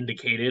Eagles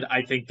indicated.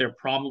 I think they're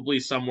probably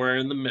somewhere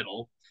in the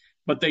middle.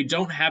 But they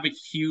don't have a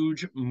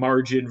huge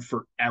margin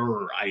for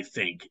error, I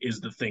think, is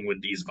the thing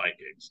with these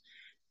Vikings.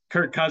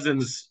 Kirk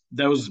Cousins,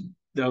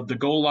 the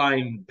goal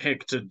line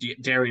pick to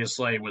Darius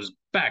Slay was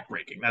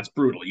backbreaking. That's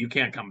brutal. You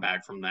can't come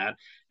back from that.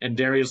 And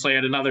Darius Slay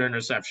had another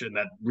interception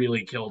that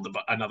really killed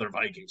another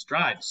Vikings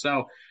drive.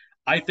 So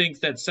I think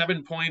that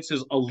 7 points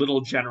is a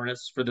little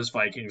generous for this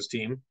Vikings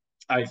team.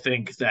 I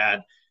think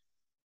that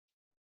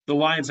the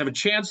Lions have a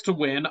chance to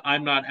win.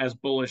 I'm not as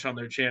bullish on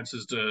their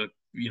chances to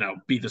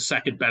be the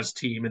second best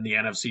team in the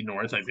NFC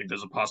North. I think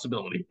there's a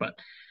possibility, but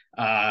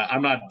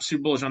I'm not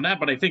super bullish on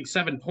that. But I think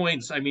 7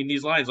 points, I mean,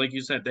 these Lions, like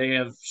you said, they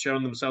have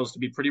shown themselves to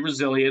be pretty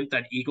resilient.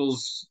 That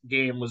Eagles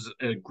game was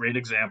a great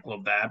example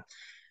of that.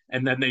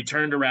 And then they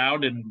turned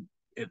around and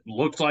it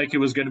looked like it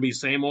was going to be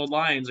same old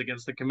Lions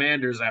against the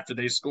Commanders after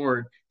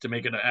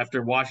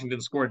Washington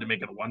scored to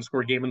make it a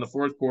 1-score game in the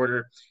fourth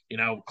quarter.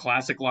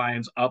 Classic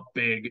Lions up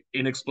big,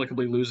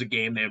 inexplicably lose a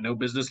game they have no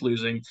business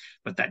losing,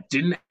 but that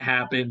didn't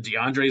happen.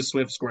 DeAndre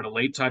Swift scored a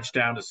late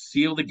touchdown to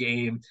seal the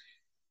game.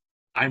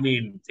 I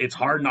mean, it's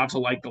hard not to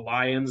like the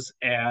Lions,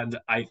 and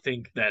I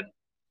think that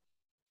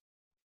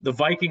the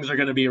Vikings are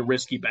going to be a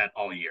risky bet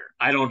all year.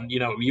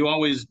 You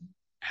always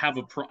have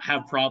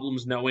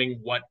problems knowing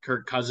what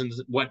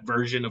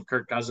version of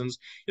Kirk Cousins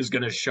is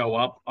going to show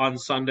up on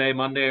Sunday,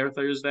 Monday, or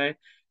Thursday.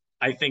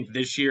 I think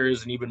this year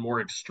is an even more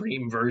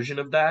extreme version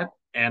of that.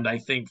 And I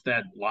think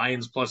that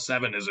Lions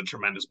 +7 is a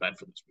tremendous bet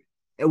for this week.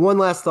 And one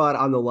last thought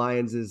on the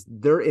Lions is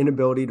their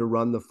inability to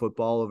run the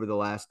football over the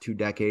last 2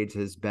 decades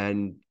has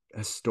been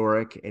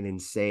historic and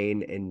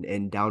insane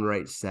and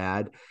downright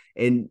sad.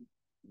 And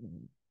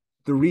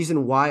the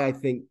reason why I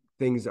think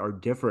things are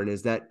different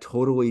is that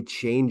totally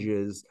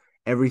changes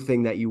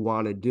everything that you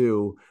want to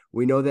do.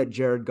 We know that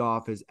Jared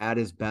Goff is at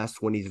his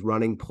best when he's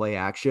running play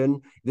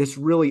action. This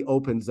really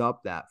opens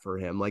up that for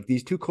him. Like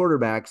these two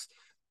quarterbacks,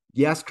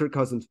 yes, Kirk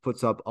Cousins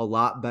puts up a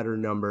lot better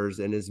numbers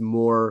and is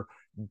more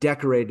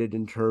decorated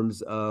in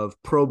terms of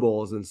Pro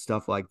Bowls and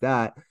stuff like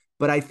that.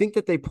 But I think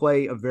that they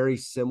play a very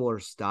similar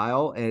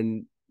style.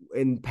 And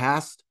in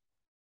past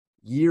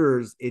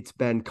years, it's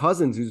been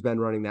Cousins who's been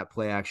running that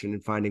play action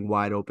and finding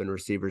wide open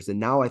receivers. And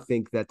now I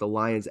think that the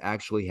Lions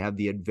actually have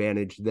the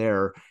advantage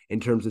there in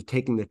terms of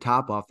taking the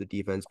top off the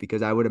defense,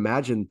 because I would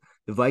imagine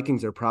the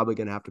Vikings are probably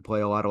going to have to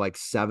play a lot of like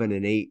 7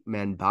 and 8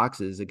 men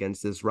boxes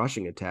against this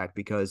rushing attack,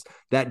 because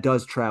that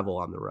does travel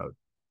on the road.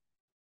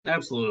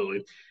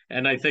 Absolutely.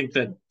 And I think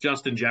that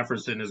Justin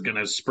Jefferson is going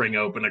to spring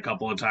open a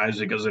couple of times,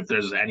 because if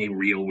there's any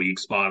real weak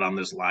spot on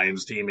this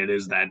Lions team, it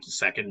is that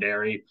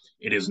secondary.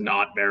 It is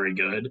not very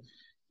good.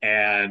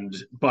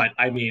 But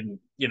I mean,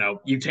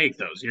 you take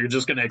those. You're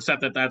just going to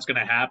accept that that's going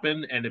to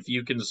happen. And if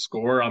you can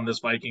score on this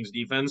Vikings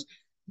defense,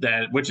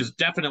 which is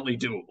definitely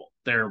doable.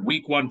 Their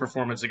week 1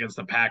 performance against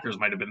the Packers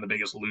might have been the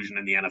biggest illusion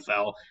in the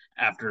NFL,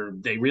 after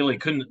they really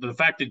couldn't. The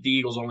fact that the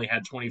Eagles only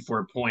had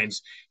 24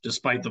 points,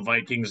 despite the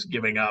Vikings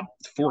giving up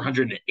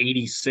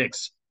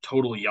 486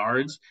 total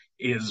yards,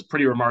 is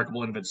pretty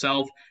remarkable in of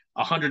itself.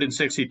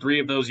 163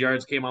 of those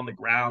yards came on the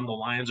ground. The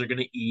Lions are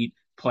going to eat.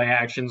 Play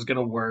action is going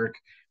to work.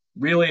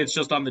 Really, it's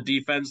just on the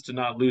defense to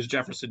not lose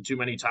Jefferson too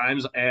many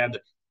times. And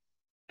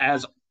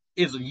as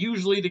is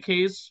usually the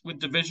case with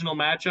divisional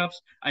matchups,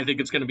 I think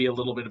it's going to be a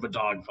little bit of a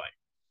dogfight.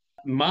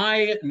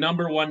 My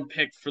number 1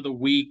 pick for the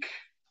week,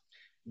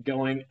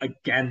 going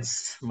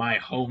against my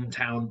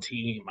hometown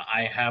team,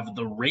 I have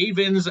the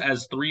Ravens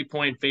as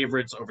 3-point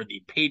favorites over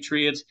the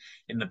Patriots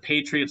in the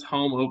Patriots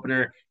home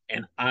opener,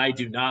 and I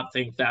do not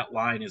think that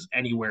line is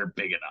anywhere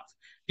big enough.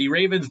 The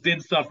Ravens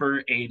did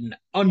suffer an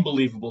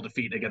unbelievable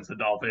defeat against the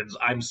Dolphins.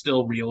 I'm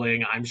still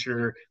reeling. I'm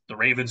sure the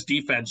Ravens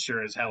defense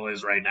sure as hell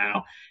is right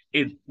now.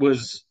 It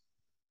was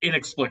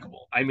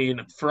inexplicable. I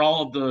mean, for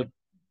all of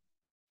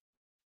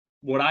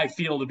what I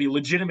feel to be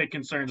legitimate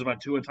concerns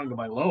about Tua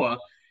Tagovailoa,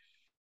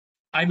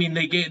 I mean,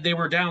 they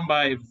were down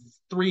by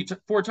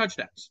 4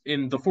 touchdowns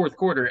in the fourth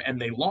quarter, and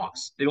they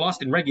lost. They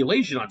lost in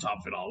regulation on top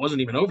of it all. It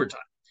wasn't even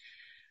overtime.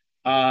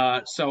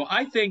 So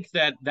I think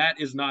that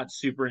is not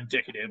super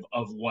indicative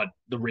of what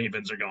the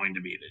Ravens are going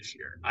to be this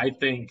year. I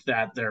think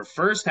that their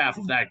first half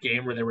of that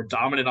game, where they were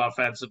dominant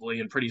offensively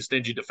and pretty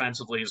stingy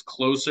defensively, is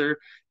closer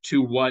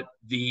to what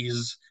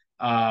these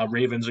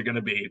Ravens are going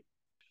to be.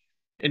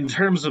 In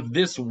terms of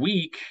this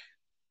week,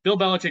 Bill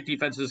Belichick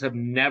defenses have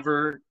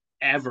never,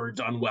 ever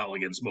done well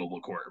against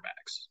mobile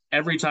quarterbacks.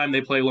 Every time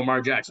they play Lamar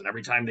Jackson,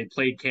 every time they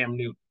played Cam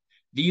Newton,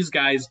 these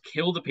guys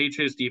kill the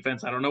Patriots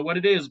defense. I don't know what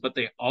it is, but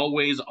they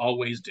always,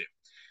 always do.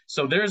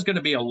 So there's going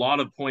to be a lot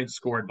of points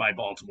scored by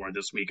Baltimore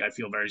this week. I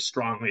feel very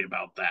strongly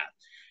about that.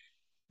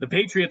 The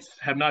Patriots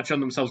have not shown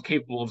themselves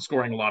capable of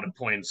scoring a lot of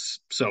points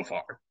so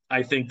far.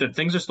 I think that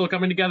things are still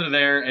coming together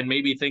there, and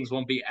maybe things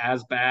won't be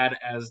as bad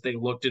as they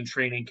looked in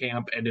training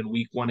camp and in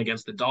week 1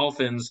 against the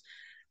Dolphins.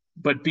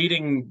 But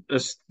beating the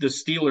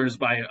Steelers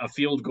by a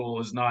field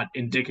goal is not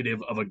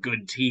indicative of a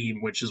good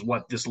team, which is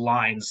what this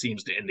line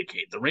seems to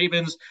indicate. The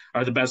Ravens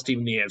are the best team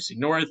in the AFC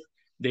North.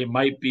 They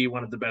might be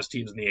one of the best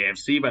teams in the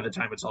AFC by the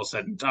time it's all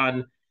said and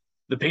done.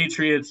 The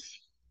Patriots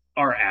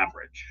are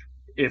average.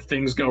 If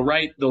things go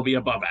right, they'll be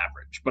above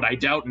average. But I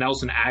doubt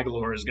Nelson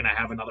Agholor is going to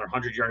have another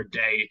 100-yard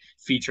day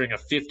featuring a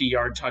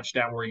 50-yard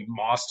touchdown where he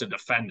mossed a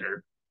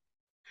defender.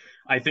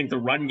 I think the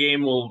run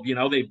game will,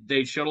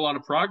 they showed a lot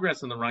of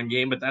progress in the run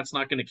game, but that's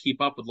not going to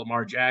keep up with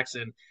Lamar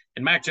Jackson.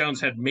 And Mac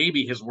Jones had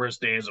maybe his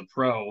worst day as a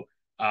pro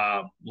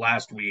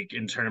last week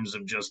in terms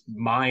of just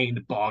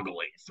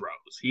mind-boggling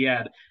throws. He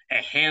had a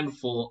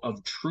handful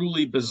of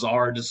truly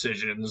bizarre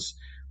decisions,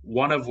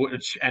 one of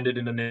which ended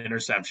in an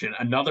interception,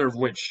 another of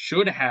which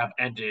should have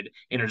ended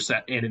in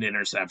an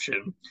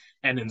interception,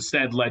 and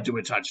instead led to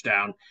a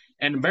touchdown.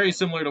 And very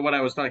similar to what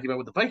I was talking about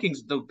with the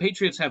Vikings, the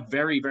Patriots have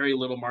very, very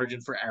little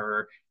margin for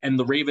error, and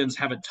the Ravens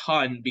have a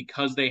ton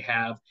because they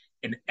have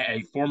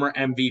a former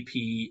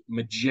MVP,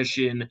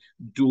 magician,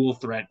 dual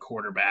threat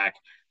quarterback.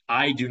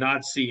 I do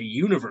not see a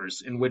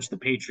universe in which the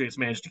Patriots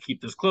manage to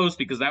keep this close,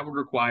 because that would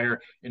require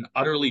an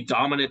utterly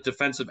dominant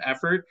defensive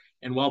effort.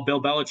 And while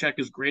Bill Belichick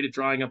is great at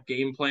drawing up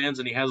game plans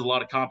and he has a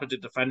lot of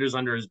competent defenders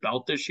under his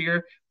belt this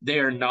year, they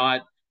are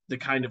not the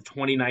kind of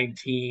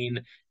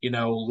 2019,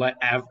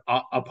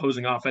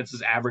 opposing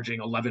offenses averaging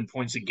 11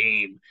 points a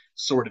game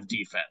sort of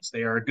defense.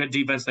 They are a good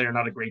defense. They are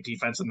not a great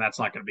defense, and that's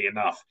not going to be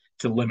enough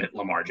to limit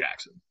Lamar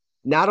Jackson.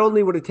 Not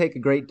only would it take a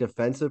great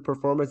defensive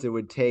performance, it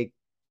would take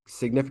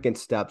significant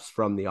steps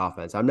from the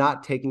offense. I'm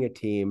not taking a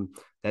team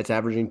that's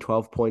averaging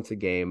 12 points a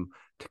game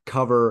to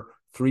cover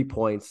 3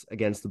 points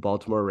against the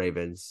Baltimore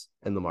Ravens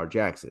and Lamar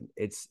Jackson.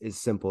 It's as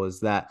simple as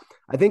that.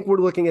 I think we're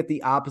looking at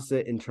the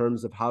opposite in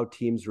terms of how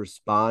teams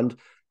respond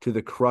to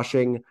the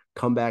crushing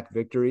comeback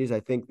victories. I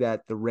think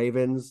that the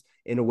Ravens,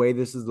 in a way,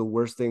 this is the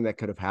worst thing that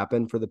could have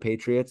happened for the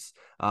Patriots,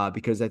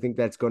 because I think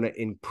that's going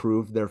to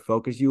improve their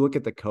focus. You look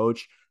at the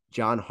coach,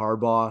 John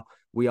Harbaugh.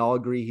 We all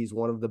agree he's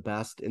one of the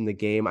best in the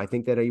game. I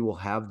think that he will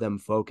have them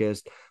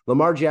focused.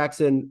 Lamar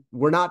Jackson,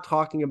 we're not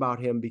talking about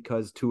him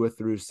because Tua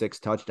threw 6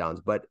 touchdowns,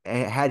 but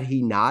had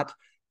he not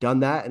done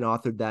that and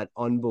authored that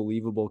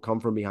unbelievable come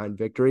from behind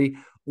victory,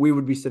 we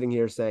would be sitting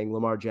here saying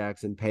Lamar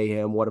Jackson, pay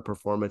him, what a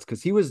performance,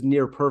 because he was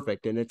near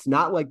perfect. And it's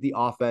not like the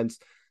offense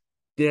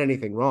did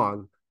anything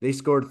wrong. They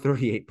scored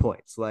 38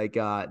 points. Like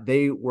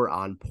they were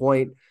on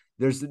point.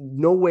 There's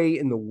no way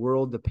in the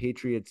world the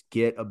Patriots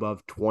get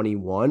above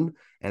 21.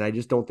 And I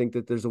just don't think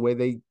that there's a way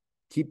they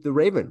keep the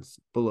Ravens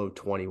below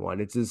 21.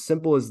 It's as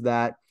simple as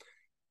that.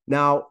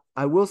 Now,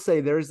 I will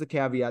say there's the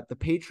caveat. The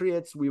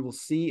Patriots, we will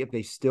see if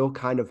they still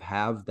kind of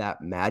have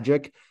that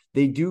magic.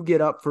 They do get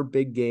up for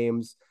big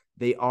games.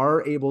 They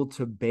are able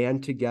to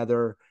band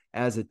together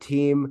as a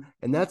team,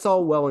 and that's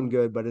all well and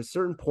good. But at a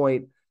certain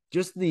point,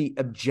 just the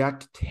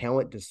abject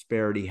talent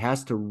disparity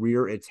has to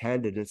rear its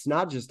head. And it's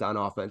not just on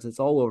offense. It's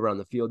all over on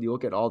the field. You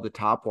look at all the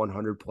top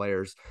 100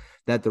 players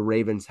that the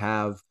Ravens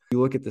have.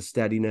 You look at the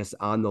steadiness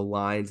on the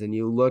lines, and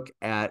you look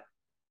at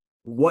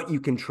what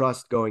you can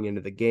trust going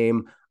into the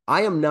game.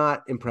 I am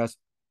not impressed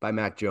by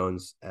Mac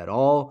Jones at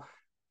all.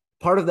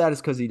 Part of that is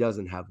because he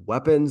doesn't have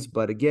weapons.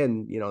 But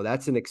again,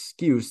 that's an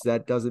excuse.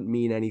 That doesn't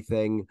mean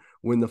anything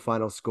when the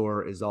final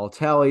score is all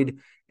tallied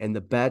and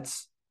the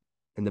bets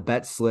and the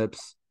bet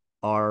slips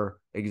are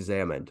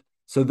examined.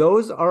 So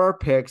those are our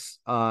picks.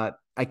 I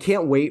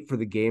can't wait for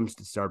the games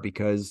to start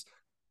because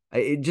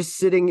just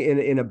sitting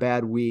in a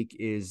bad week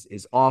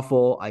is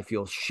awful. I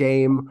feel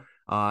shame.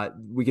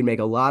 We can make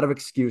a lot of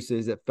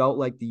excuses. It felt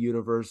like the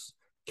universe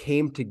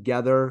came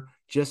together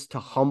just to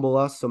humble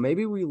us. So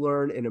maybe we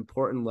learn an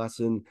important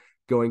lesson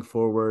going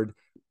forward.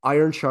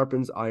 Iron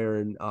sharpens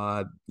iron.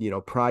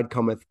 Pride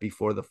cometh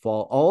before the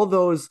fall. All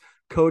those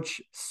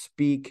coach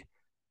speak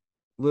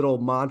little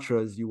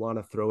mantras you want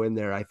to throw in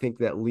there. I think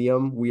that,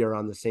 Liam, we are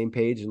on the same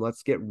page, and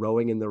let's get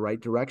rowing in the right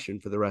direction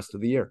for the rest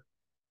of the year.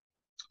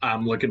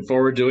 I'm looking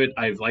forward to it.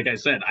 Like I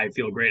said, I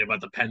feel great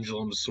about the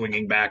pendulum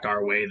swinging back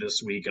our way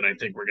this week, and I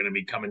think we're going to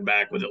be coming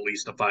back with at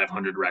least a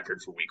 500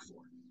 record for week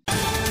 4.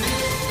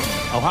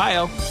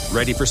 Ohio,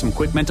 ready for some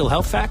quick mental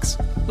health facts?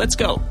 Let's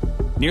go.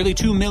 Nearly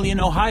 2 million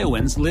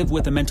Ohioans live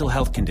with a mental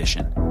health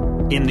condition.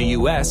 In the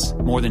U.S.,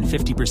 more than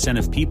 50%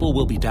 of people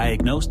will be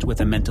diagnosed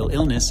with a mental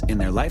illness in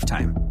their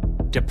lifetime.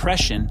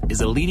 Depression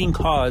is a leading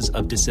cause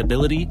of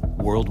disability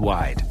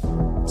worldwide.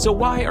 So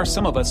why are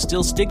some of us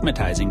still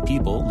stigmatizing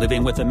people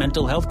living with a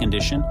mental health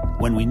condition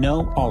when we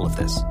know all of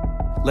this?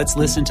 Let's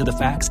listen to the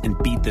facts and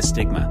beat the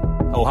stigma.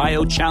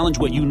 Ohio, challenge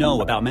what you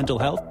know about mental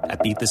health at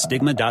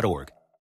beatthestigma.org.